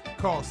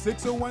 Call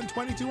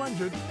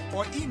 601-2200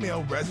 or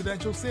email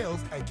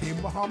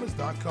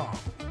residentialsales@cablebahamas.com.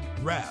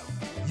 REV,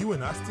 you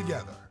and us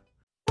together.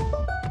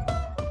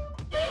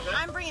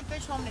 I'm bringing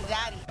fish home to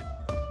Daddy.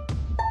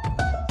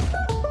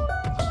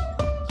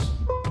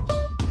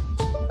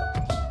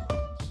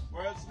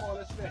 World's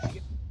smallest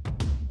fish.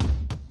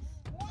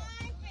 One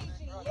fish,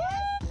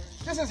 yes.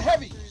 This is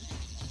heavy.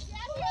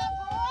 Yes,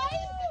 boy.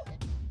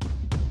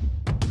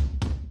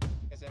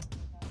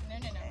 No.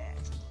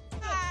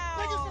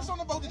 Biggest fish on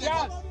the boat today.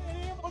 Yes.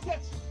 Okay.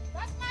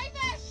 That's my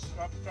fish.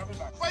 Drop it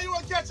back. Where you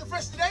want to catch a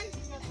fish today?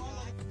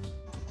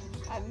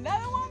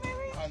 Another one,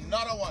 baby?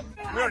 Another one.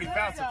 We already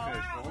found some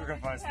fish, but we're going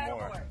to find some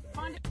more.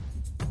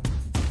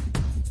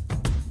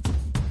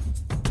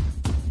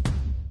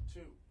 2,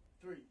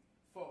 3,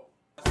 4.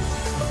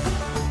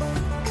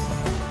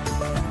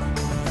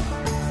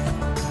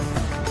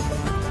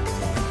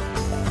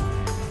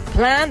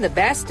 Plan the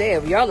best day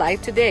of your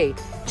life today.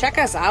 Check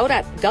us out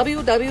at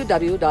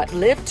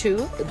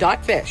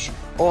www.live2.fish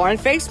or on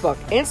Facebook,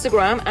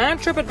 Instagram, and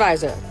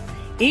TripAdvisor.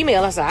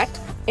 Email us at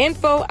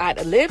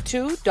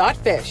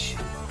info@live2.fish.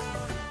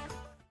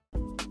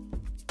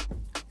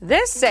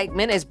 This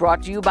segment is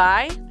brought to you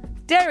by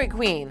Dairy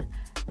Queen.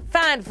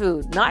 Fan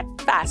food, not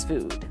fast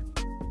food.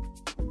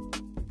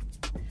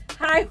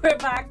 Hi, we're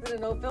back to the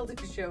No Filter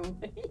Show.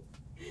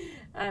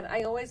 And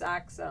I always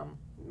ask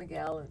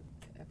Miguel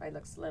if I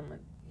look slim,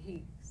 and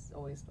he's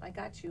always, I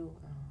got you.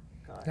 Oh,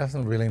 God. That's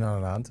really not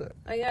an answer.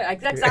 Yeah,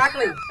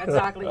 exactly.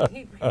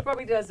 He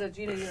probably does.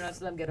 Gina, you're not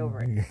slim, get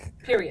over it.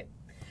 Period.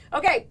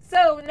 Okay,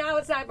 so now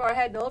it's time for our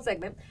Head Knowles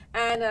segment.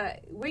 And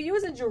we're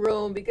using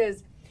Jerome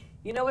because,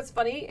 you know what's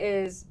funny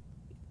is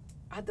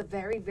at the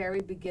very, very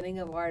beginning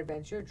of our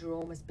adventure,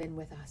 Jerome has been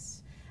with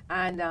us.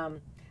 And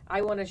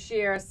I want to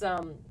share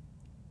some,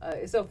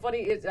 so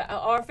funny, it's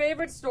our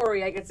favorite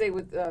story, I could say,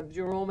 with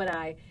Jerome and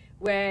I,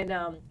 when,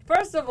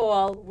 first of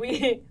all,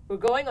 we were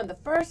going on the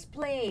first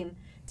plane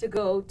to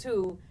go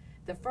to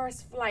the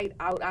first flight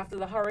out after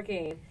the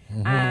hurricane.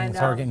 Mm-hmm. And it's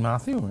Hurricane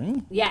Matthew,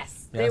 right?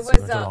 Yes. Yes, There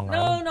was, no,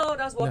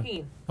 that was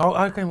Joaquin. No. Oh,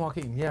 Hurricane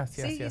Joaquin. Yes,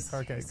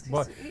 Hurricane.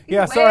 Well,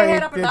 yeah, way sorry,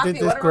 ahead up in Matthew.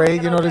 this gray,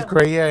 this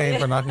gray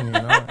ain't for nothing, you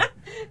know.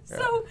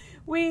 So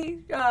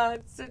we,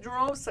 so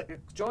Jerome's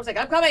like,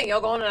 I'm coming. You're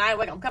going, and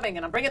I'm coming,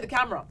 and I'm bringing the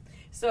camera.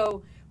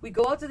 So we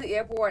go out to the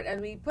airport, and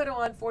we put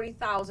on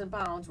 40,000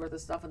 pounds worth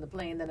of stuff on the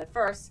plane. Then at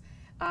first,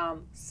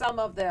 some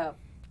of the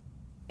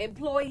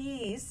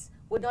employees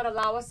would not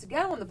allow us to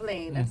get on the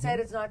plane and said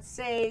it's not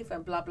safe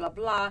and blah, blah,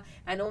 blah.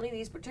 And only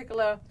these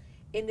particular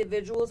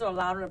individuals are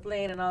allowed on the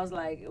plane. And I was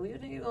like, well, you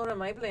think you're going on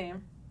my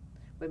plane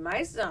with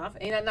my stuff?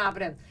 Ain't that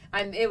happening?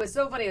 And it was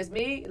so funny. It was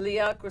me,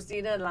 Leah,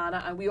 Christina, and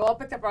Lana, and we all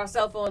picked up our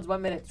cell phones 1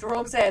 minute.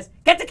 Jerome says,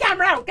 get the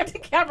camera out, get the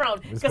camera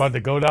out. It's about to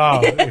go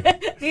down.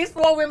 These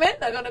 4 women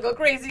are going to go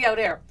crazy out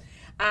here.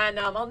 And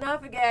I'll never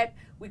forget,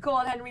 we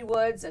called Henry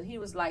Woods, and he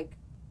was like,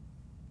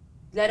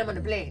 let him on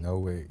the plane. No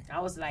way.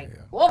 I was like,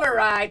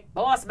 override,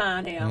 boss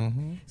man here.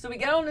 So we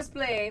get on this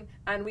plane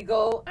and we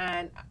go,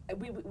 and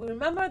we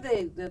remember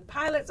the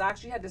pilots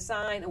actually had to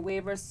sign a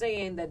waiver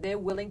saying that they're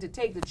willing to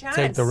take the chance.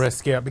 Take the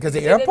risk, yeah, because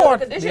the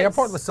airport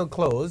was still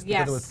closed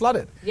because it was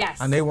flooded.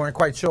 Yes. And they weren't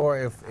quite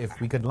sure if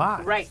we could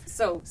land. Right.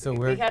 So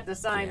we had to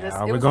sign this.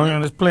 We're going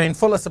on this plane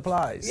full of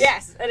supplies.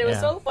 Yes. And it was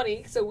so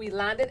funny. So we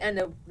landed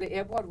and the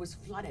airport was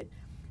flooded.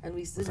 And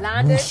we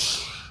landed,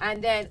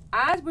 and then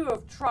as we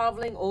were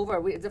traveling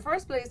over, the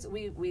first place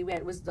we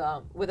went was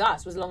with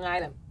us was Long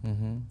Island.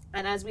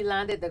 And as we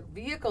landed, the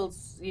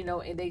vehicles,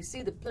 and they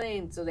see the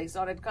plane, so they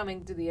started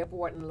coming to the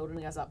airport and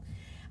loading us up.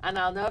 And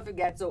I'll never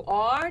forget. So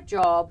our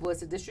job was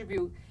to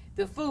distribute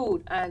the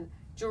food, and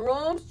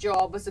Jerome's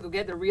job was to go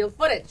get the real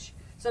footage.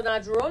 So now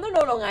Jerome don't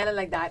know Long Island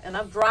like that, and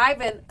I'm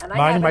driving, and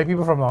Mind my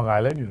people from Long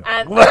Island, you know.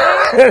 And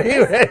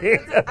Anyway.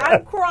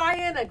 I'm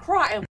crying and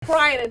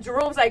crying, and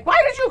Jerome's like,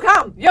 "Why did you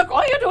come?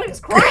 All you're doing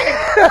is crying.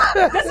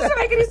 This doesn't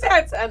make any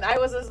sense." And I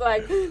was just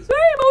like, "It's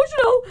very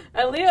emotional."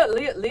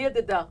 And Leah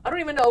did the. I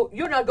don't even know.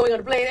 You're not going on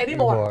the plane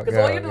anymore because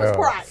all you do is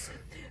cry.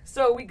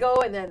 So we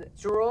go, and then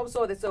Jerome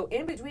saw this. So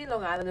in between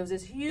Long Island, there was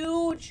this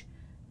huge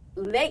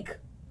lake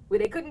where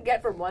they couldn't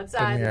get from one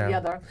side to the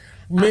other.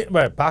 Wait,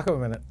 back up a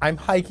minute. I'm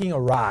hiking a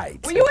ride.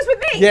 Well, you was with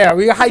me. Yeah,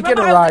 we were hiking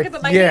a ride.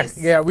 Niece.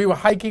 We were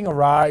hiking a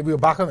ride. We were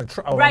back on the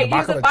truck. Right, he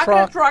was in the back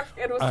of the truck.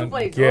 It was two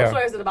places. Yeah.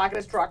 Jerome was in the back of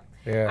his truck.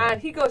 Yeah.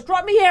 And he goes,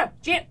 "Drop me here.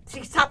 Gina,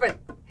 she's stopping.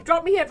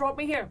 Drop me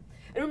here.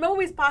 And remember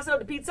we was passing out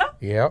the pizza?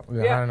 Yeah, we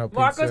were handing out pizza.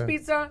 Marco's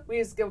Pizza. We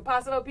was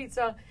passing out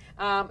pizza.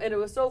 And it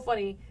was so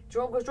funny.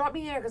 Jerome goes, "Drop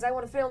me here because I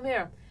want to film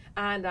here."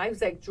 And I was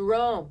like,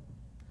 "Jerome,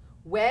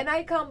 when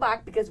I come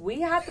back, because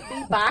we have to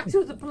be back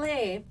to the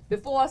plane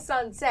before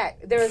sunset.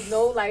 There is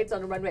no lights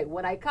on the runway.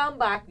 When I come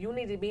back, you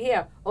need to be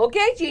here."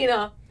 "Okay,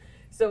 Gina."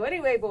 So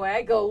anyway, boy,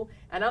 I go,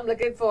 and I'm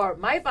looking for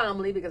my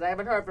family because I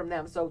haven't heard from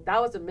them. So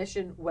that was a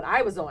mission what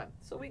I was on.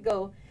 So we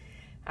go.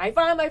 I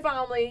find my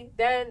family.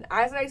 Then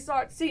as I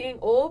start seeing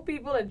old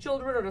people and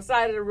children on the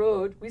side of the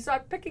road, we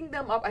start picking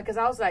them up because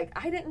I was like,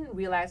 I didn't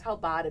realize how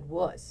bad it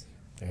was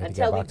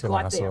until we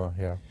got there.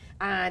 Yeah.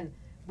 And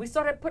we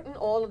started putting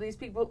all of these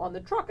people on the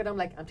truck, and I'm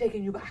like, I'm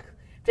taking you back.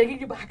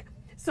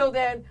 So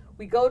then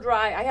we go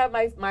dry. I have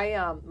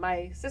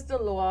my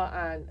sister-in-law,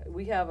 and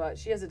we have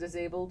she has a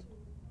disabled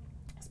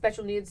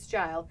special needs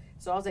child.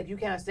 So I was like, you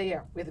can't stay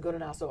here. We have to go to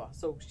Nassau.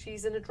 So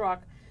she's in the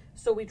truck.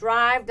 So we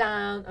drive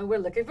down, and we're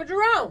looking for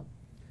Jerome.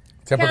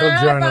 Typical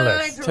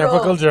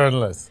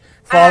journalist.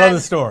 Follow the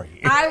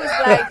story. I was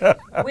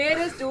like, where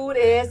this dude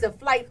is, the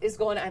flight is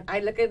going, and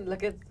I look at,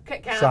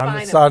 can't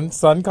find him.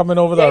 Sun coming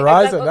over the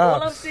horizon now.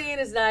 All I'm seeing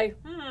is like,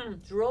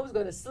 Jerome's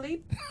going to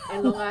sleep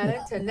in Long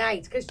Island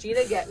tonight because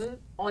Gina getting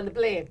on the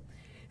plane.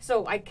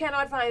 So I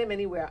cannot find him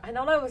anywhere. And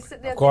all I was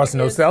sitting there. Of course,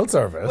 no cell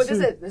service.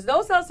 Well, there's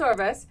no cell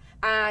service,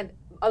 and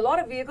a lot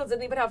of vehicles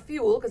didn't even have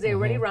fuel because they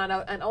already ran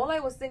out. And all I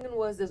was thinking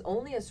was, there's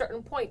only a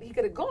certain point he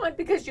could have gone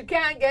because you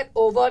can't get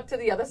over to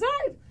the other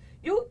side.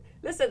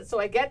 Listen. So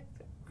I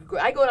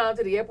go down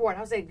to the airport.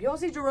 I was like, "You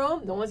see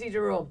Jerome?" No one see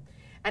Jerome.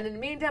 And in the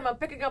meantime, I'm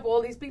picking up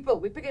all these people.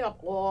 We're picking up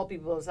all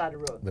people on the side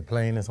of the road. The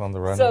plane is on the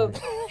runway. So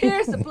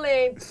here's the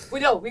plane.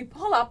 We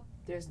pull up.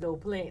 There's no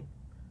plane.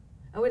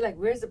 And we're like,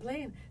 "Where's the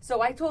plane?"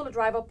 So I told the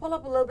driver, "Pull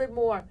up a little bit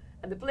more."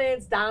 And the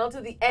plane's down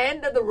to the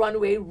end of the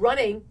runway,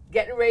 running,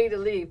 getting ready to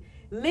leave.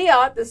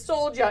 Leah, the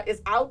soldier,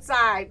 is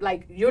outside,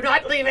 like, "You're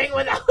not leaving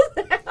without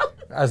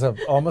them."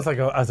 Almost like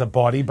a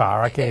body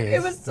barricade.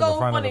 It was so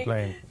front funny. Of the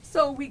plane.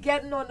 So we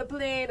getting on the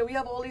plane, and we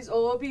have all these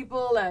old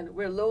people, and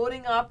we're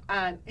loading up,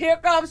 and here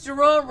comes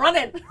Jerome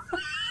running.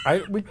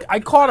 I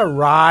caught a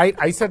ride.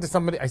 I said to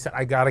somebody,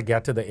 I got to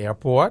get to the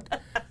airport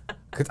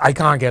because I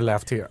can't get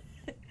left here.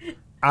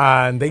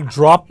 And they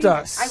dropped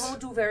us. I won't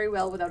do very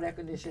well without air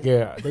conditioning.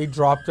 Yeah, they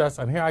dropped us,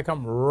 and here I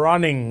come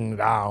running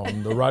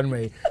down the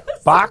runway.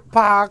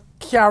 Backpack,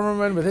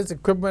 cameraman with his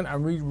equipment,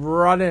 and we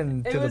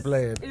running to the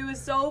plane. It was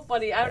so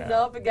funny. I'll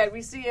never forget.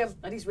 We see him,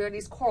 and he's wearing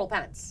these coral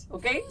pants,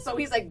 okay? So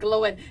he's like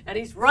glowing, and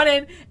he's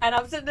running, and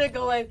I'm sitting there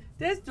going,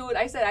 this dude,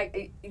 I said,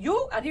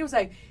 you? And he was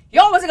like,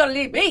 "Y'all wasn't going to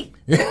leave me."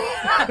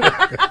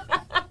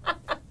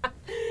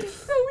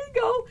 So we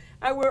go,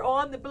 and we're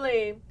on the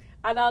plane.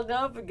 And I'll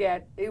never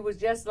forget, it was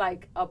just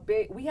like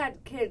we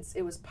had kids,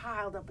 it was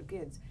piled up with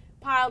kids,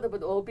 piled up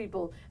with old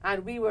people,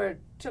 and we were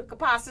to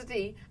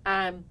capacity,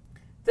 and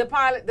the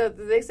pilot,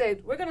 they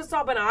said, "We're going to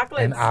stop in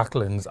Auckland." In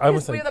Auckland. I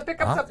was like, we're going to pick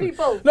up some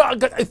people. No,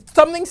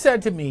 something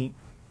said to me,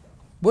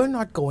 we're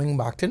not going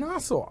back to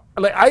Nassau.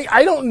 Like,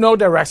 I don't know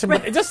direction,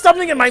 but it's just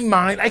something in my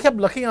mind. I kept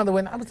looking out the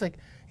window. I was like,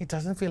 it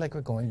doesn't feel like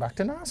we're going back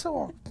to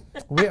Nassau.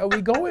 Where are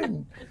we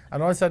going?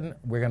 And all of a sudden,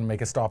 we're going to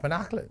make a stop in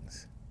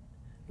Auckland.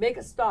 Make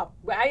a stop.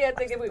 I had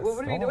thinking, what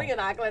are we doing in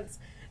Auckland?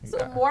 So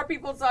more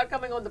people start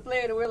coming on the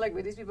plane, and we're like, where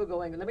are these people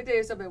going? And let me tell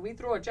you something, we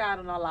throw a child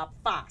on our lap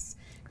fast.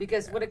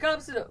 Because when it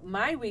comes to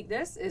my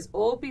weakness is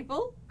old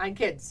people and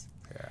kids.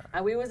 Yeah.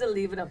 And we wasn't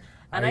leaving them.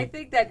 And I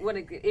think that when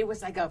it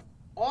was like a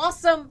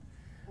awesome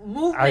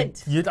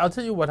movement. I'll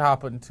tell you what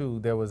happened too.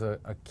 There was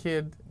a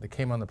kid that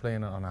came on the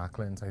plane on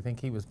Auckland. I think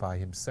he was by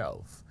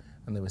himself,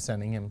 and they were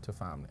sending him to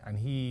family. And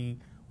he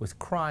was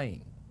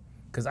crying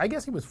because I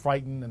guess he was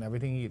frightened and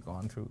everything he had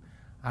gone through.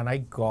 And I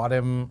got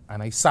him,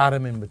 and I sat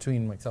him in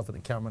between myself and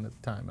the cameraman at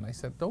the time, and I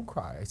said, "Don't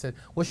cry." I said,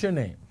 "What's your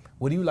name?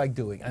 What do you like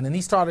doing?" And then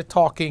he started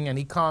talking, and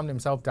he calmed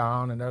himself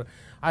down. And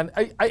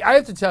I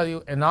have to tell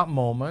you, in that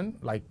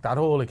moment, like, that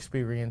whole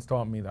experience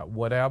taught me that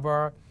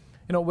whenever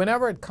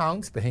it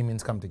counts,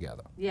 Bahamians come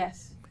together.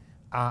 Yes.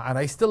 And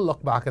I still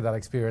look back at that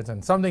experience,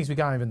 and some things we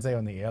can't even say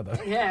on the air.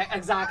 Yeah,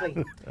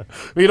 exactly.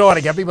 We don't want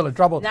to get people in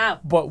trouble. No.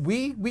 But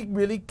we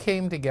really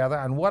came together,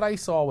 and what I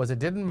saw was it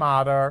didn't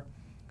matter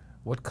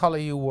what color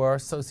you were,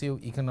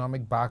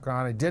 socioeconomic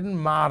background, it didn't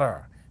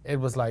matter. It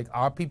was like,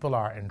 our people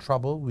are in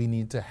trouble, we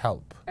need to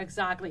help.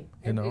 Exactly.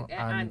 You know,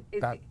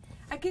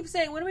 I keep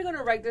saying, when are we going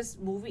to write this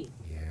movie?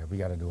 Yeah, We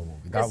got to do a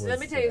movie. That was, let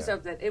me tell you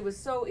something. It was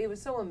so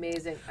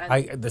amazing.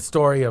 And the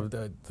story of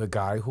the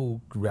guy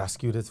who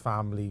rescued his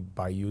family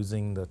by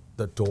using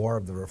the door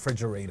of the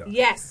refrigerator.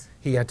 Yes.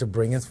 He had to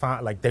bring his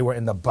family, like they were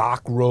in the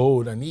back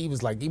road, and he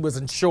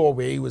wasn't sure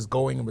where he was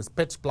going. It was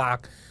pitch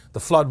black. The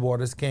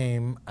floodwaters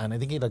came, and I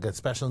think he had like a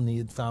special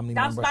needs family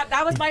member.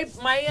 That was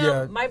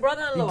my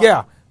brother-in-law.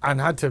 Yeah,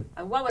 and had to.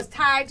 And one was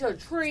tied to a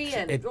tree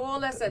and all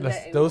this. And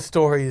those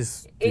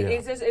stories.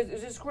 It's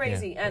just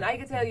crazy. Yeah. And I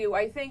can tell you,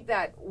 I think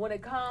that when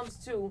it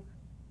comes to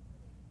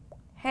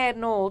Head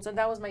Knowles, and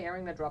that was my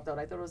earring that dropped out.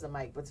 I thought it was a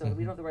mic, but so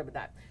we don't have to worry about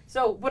that.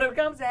 So when it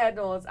comes to Head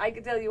Knowles, I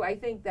can tell you, I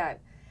think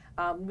that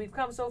we've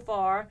come so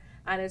far,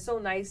 and it's so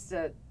nice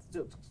to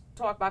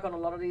talk back on a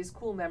lot of these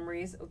cool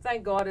memories.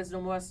 Thank God there's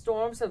no more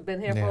storms. Have been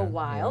here for a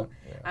while,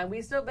 and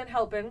we've still been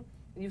helping.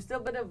 You've still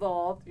been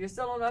involved. You're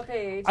still on our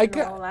page. I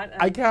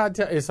can't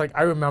tell. It's like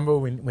I remember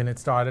when it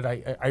started.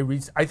 I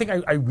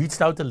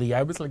reached out to Leah.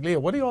 I was like, Leah,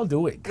 what are you all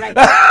doing? Right.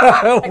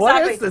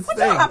 What is this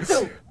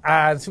thing?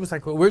 And she was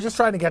like, well, we're just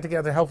trying to get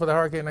together to help with the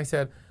hurricane. I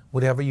said,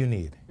 whatever you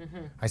need.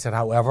 Mm-hmm. I said,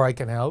 however I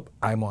can help,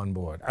 I'm on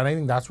board. And I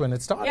think that's when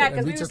it started. Yeah,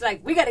 because we was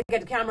like, we got to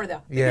get the camera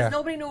there. Because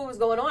nobody knew what was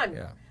going on.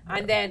 Yeah.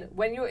 And then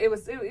when I'm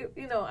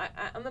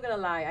not going to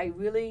lie, I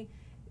really,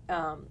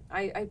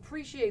 I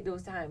appreciate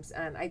those times.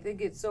 And I think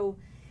it's so,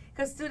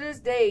 because to this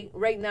day,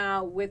 right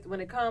now,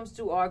 when it comes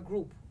to our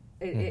group,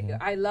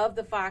 I love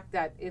the fact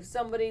that if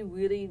somebody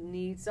really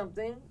needs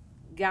something,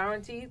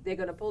 guaranteed, they're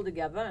going to pull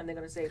together and they're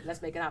going to say,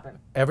 let's make it happen.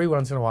 Every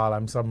once in a while,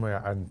 I'm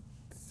somewhere and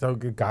some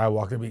good guy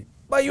walked at me,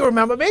 but you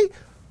remember me?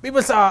 We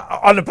was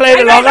on the plane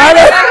in Long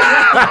Island.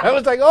 I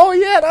was like, oh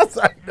yeah, that's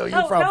I know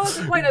you from. That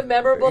was quite a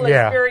memorable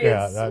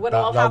experience when it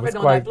all happened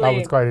on that plane. That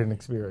was quite an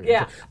experience.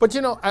 Yeah. But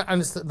you know,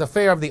 and it's the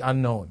fear of the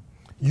unknown.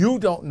 You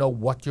don't know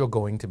what you're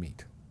going to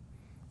meet.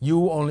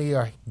 You only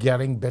are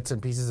getting bits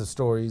and pieces of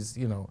stories,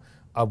 you know,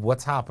 of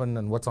what's happened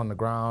and what's on the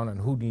ground and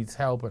who needs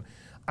help.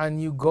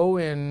 And you go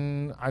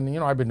in, and you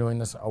know, I've been doing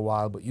this a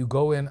while, but you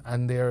go in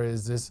and there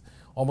is this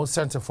almost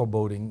sense of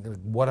foreboding.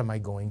 What am I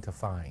going to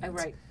find?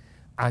 Right.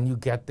 And you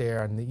get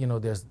there, and you know,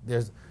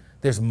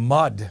 there's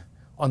mud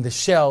on the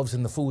shelves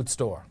in the food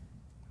store.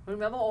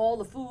 Remember, all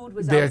the food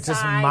was There's outside.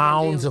 Just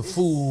mounds of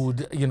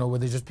food, you know, where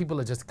there's just people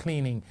are just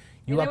cleaning.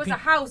 There was a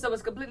house that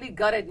was completely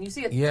gutted, and you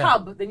see a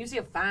tub, then you see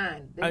a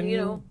fan,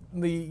 then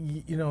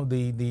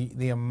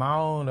the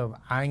amount of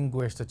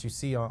anguish that you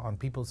see on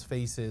people's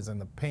faces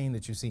and the pain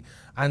that you see,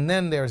 and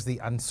then there's the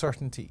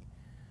uncertainty,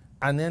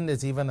 and then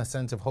there's even a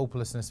sense of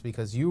hopelessness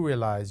because you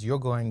realize you're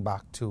going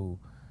back to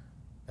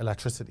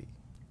electricity.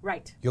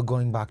 Right. You're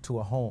going back to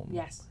a home.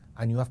 Yes.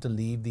 And you have to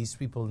leave these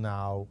people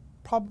now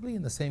probably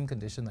in the same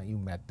condition that you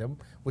met them,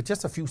 with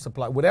just a few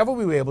supplies, whatever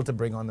we were able to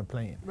bring on the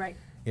plane. Right.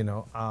 You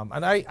know,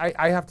 and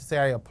I have to say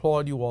I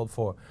applaud you all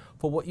for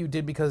what you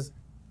did, because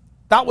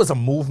that was a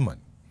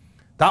movement.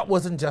 That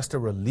wasn't just a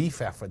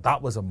relief effort.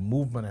 That was a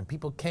movement, and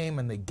people came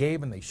and they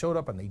gave and they showed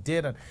up and they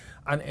did. And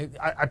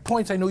at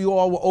points I know you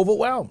all were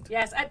overwhelmed.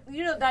 Yes.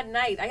 That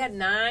night I had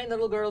 9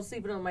 little girls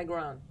sleeping on my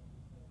ground.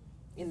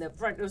 In the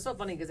front, it was so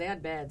funny because they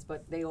had beds,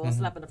 but they all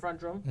slept in the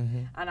front room.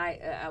 Mm-hmm.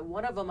 And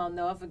one of them, I'll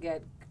never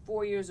forget,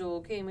 4 years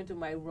old, came into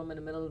my room in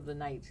the middle of the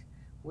night,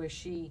 where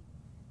she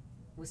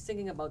was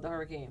thinking about the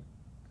hurricane.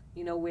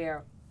 You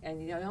know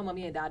and you know how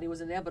mommy and daddy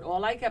wasn't there, but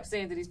all I kept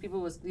saying to these people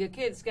was, "Your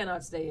kids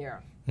cannot stay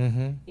here.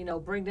 Mm-hmm. You know,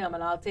 bring them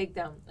and I'll take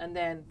them." And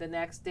then the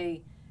next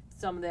day,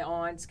 some of their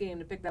aunts came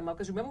to pick them up,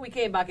 because remember we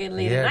came back in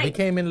late at night. Yeah, we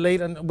came in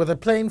late and with a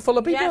plane full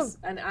of people. Yes,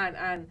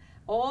 and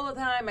all the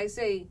time I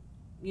say,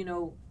 you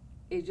know,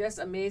 it's just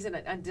amazing,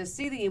 and to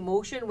see the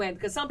emotion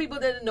because some people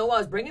didn't know I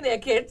was bringing their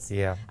kids.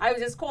 Yeah, I was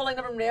just calling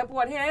them from the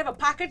airport. Here, I have a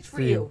package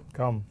for you.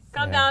 Come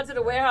down to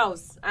the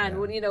warehouse. And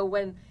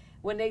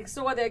when they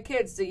saw their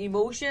kids, the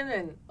emotion,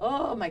 and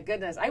oh my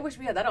goodness, I wish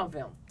we had that on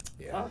film.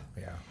 Yeah.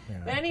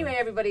 But anyway,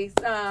 everybody,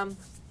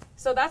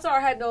 so that's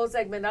our Head Knowles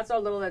segment. That's our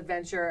little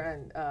adventure,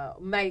 and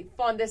my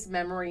fondest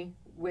memory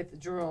with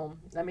Jerome.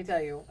 Let me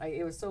tell you,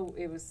 it was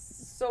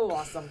so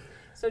awesome.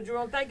 So,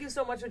 Jerome, thank you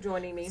so much for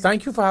joining me.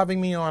 Thank you for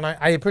having me on.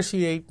 I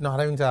appreciate not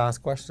having to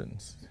ask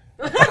questions.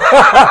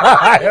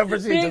 I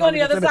appreciate being on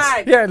the other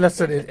side. Yeah,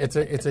 listen, it's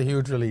a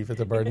huge relief. It's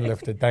a burden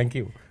lifted. Thank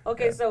you.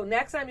 Okay, so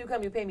next time you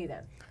come, you pay me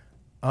then.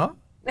 Huh?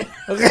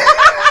 Okay.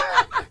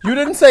 You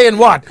didn't say in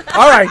what?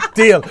 All right,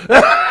 deal.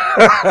 All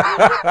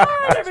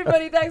right,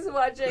 everybody, thanks for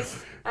watching.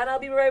 And I'll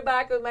be right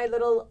back with my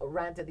little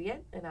rant at the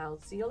end, and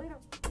I'll see you later.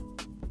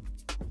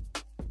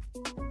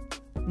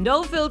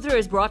 No Filter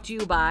is brought to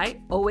you by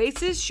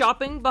Oasis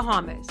Shopping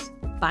Bahamas,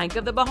 Bank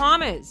of the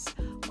Bahamas,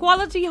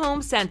 Quality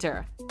Home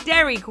Center,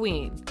 Dairy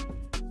Queen,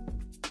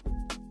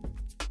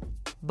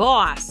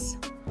 Boss,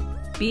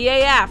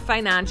 BAF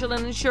Financial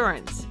and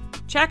Insurance,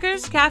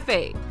 Checkers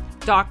Cafe,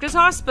 Doctors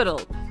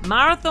Hospital,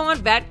 Marathon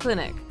Vet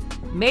Clinic,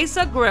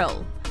 Mesa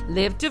Grill,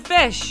 Live to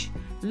Fish,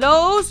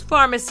 Lowe's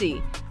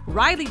Pharmacy,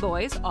 Riley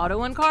Boys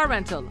Auto and Car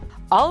Rental,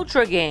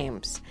 Ultra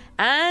Games,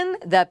 and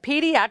The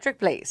Pediatric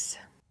Place.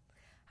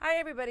 Hi,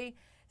 everybody.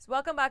 So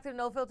welcome back to the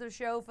No Filter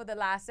Show for the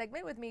last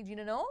segment with me,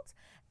 Gina Knowles.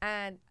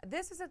 And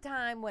this is a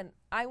time when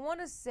I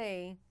want to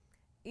say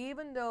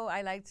even though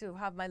I like to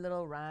have my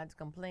little rant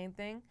complaint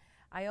thing,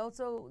 I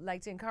also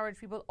like to encourage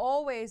people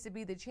always to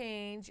be the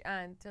change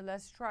and to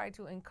let's try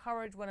to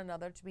encourage one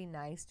another to be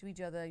nice to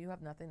each other. You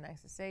have nothing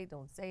nice to say,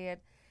 don't say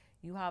it.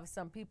 You have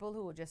some people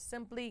who are just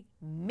simply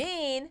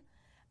mean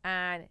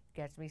and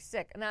gets me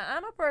sick. Now,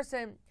 I'm a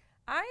person,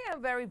 I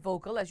am very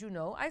vocal, as you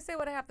know. I say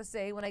what I have to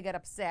say when I get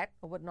upset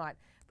or whatnot.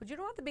 But you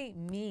don't have to be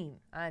mean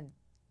and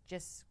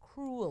just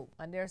cruel.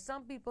 And there are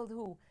some people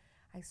who,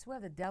 I swear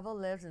the devil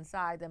lives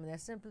inside them and they're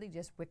simply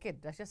just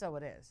wicked. That's just how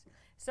it is.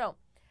 So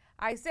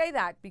I say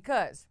that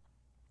because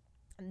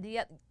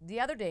the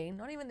other day,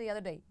 not even the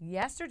other day,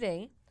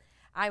 yesterday,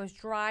 I was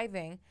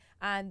driving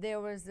and there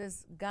was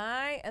this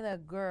guy and a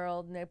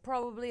girl, and they're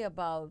probably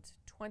about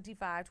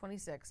 25,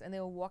 26, and they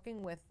were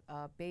walking with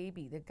a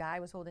baby. The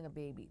guy was holding a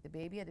baby. The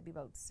baby had to be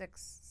about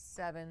 6,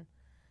 7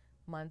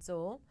 months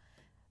old.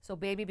 So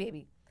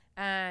baby.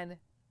 And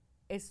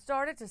it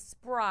started to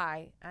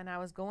spry, and I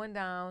was going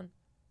down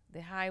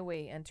the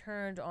highway and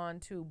turned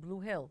onto Blue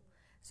Hill.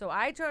 So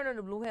I turned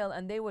onto Blue Hill,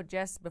 and they were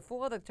just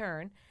before the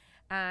turn,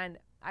 and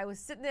I was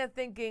sitting there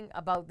thinking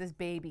about this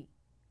baby.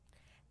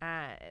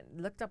 And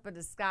looked up at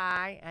the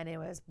sky, and it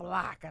was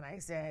black, and I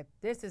said,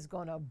 this is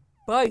gonna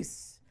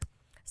bust.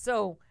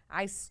 So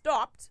I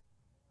stopped,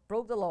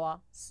 broke the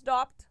law,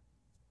 stopped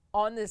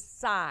on this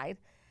side,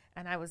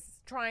 and I was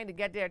trying to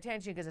get their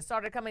attention because it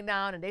started coming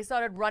down, and they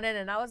started running,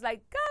 and I was like,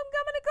 come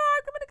in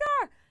the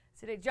car.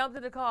 So they jumped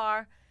in the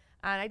car,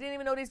 and I didn't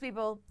even know these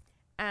people,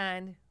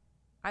 and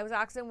I was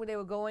asking where they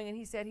were going, and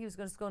he said he was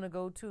just going to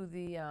go to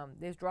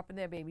they was dropping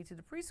their baby to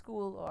the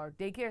preschool or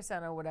daycare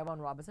center or whatever on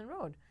Robinson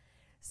Road.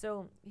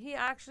 So he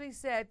actually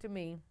said to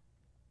me,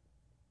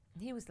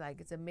 he was like,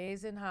 it's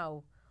amazing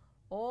how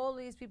all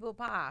these people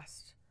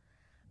passed.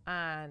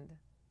 And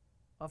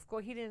of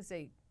course, he didn't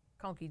say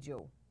Conky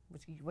Joe,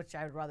 which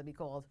I would rather be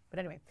called. But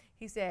anyway,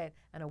 he said,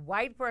 and a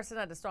white person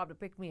had to stop to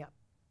pick me up.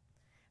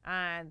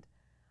 And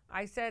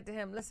I said to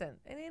him, listen,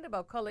 it ain't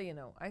about color, you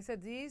know. I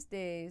said, these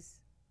days,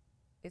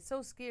 it's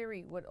so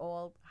scary what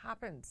all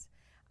happens.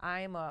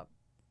 I'm a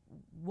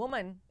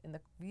woman in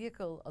the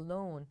vehicle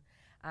alone.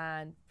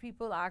 And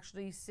people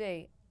actually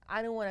say,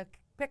 I don't want to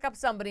pick up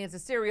somebody as a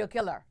serial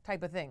killer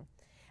type of thing.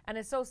 And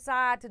it's so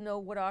sad to know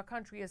what our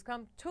country has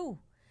come to.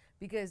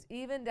 Because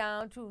even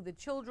down to the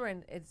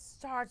children, it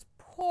starts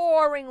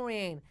pouring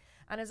rain.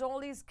 And there's all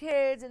these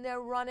kids and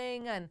they're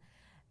running. And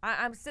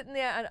I'm sitting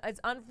there, and it's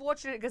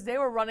unfortunate because they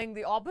were running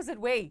the opposite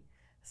way.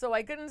 So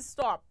I couldn't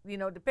stop, you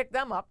know, to pick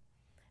them up.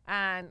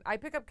 And I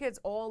pick up kids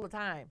all the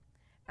time.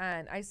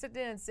 And I sit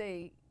there and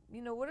say,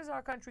 you know, what is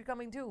our country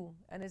coming to?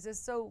 And it's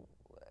just so...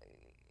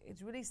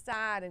 it's really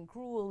sad and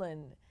cruel,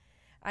 and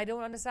I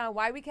don't understand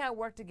why we can't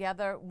work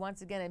together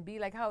once again and be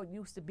like how it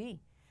used to be.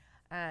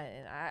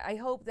 And I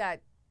hope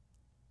that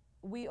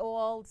we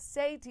all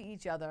say to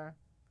each other,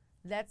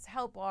 let's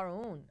help our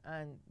own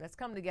and let's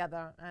come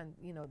together. And,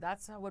 you know,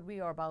 that's what we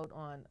are about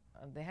on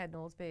the Head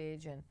Knowles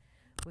page and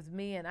with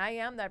me. And I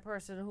am that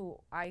person who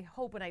I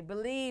hope and I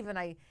believe and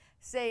I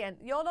say, and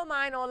y'all don't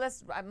mind all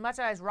this much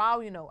as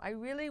row, you know. I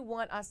really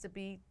want us to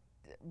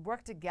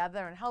work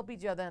together and help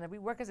each other, and if we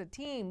work as a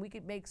team, we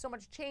could make so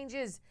much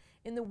changes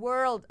in the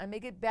world and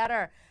make it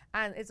better.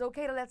 And it's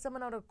okay to let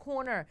someone out of a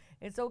corner.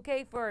 It's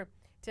okay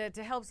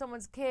to help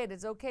someone's kid.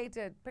 It's okay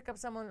to pick up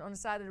someone on the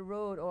side of the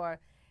road or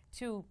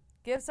to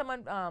give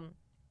someone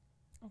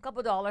a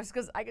couple dollars,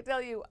 because I can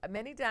tell you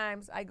many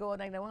times I go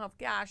and I don't have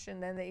cash,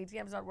 and then the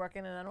ATM's not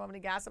working and I don't have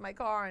any gas in my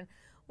car. And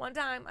one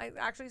time I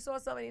actually saw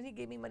somebody and he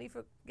gave me money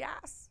for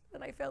gas,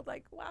 and I felt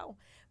like, wow.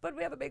 But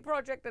we have a big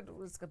project that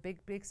was a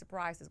big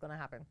surprise that's going to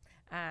happen.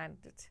 And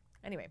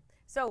anyway,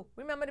 so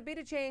remember to be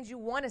the change you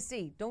want to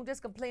see. Don't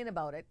just complain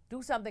about it.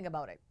 Do something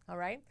about it. All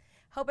right?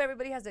 Hope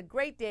everybody has a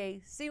great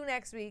day. See you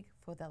next week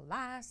for the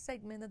last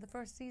segment of the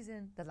first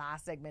season. The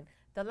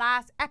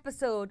last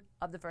episode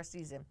of the first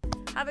season.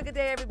 Have a good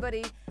day,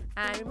 everybody.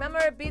 And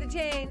remember, be the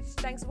change.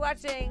 Thanks for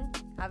watching.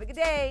 Have a good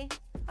day.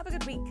 Have a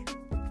good week.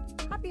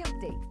 Happy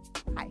Hump Day.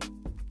 Hi.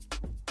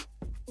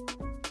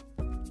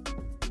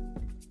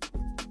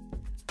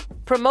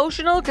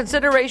 Promotional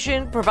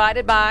consideration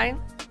provided by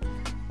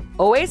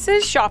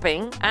Oasis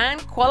Shopping and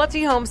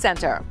Quality Home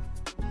Center.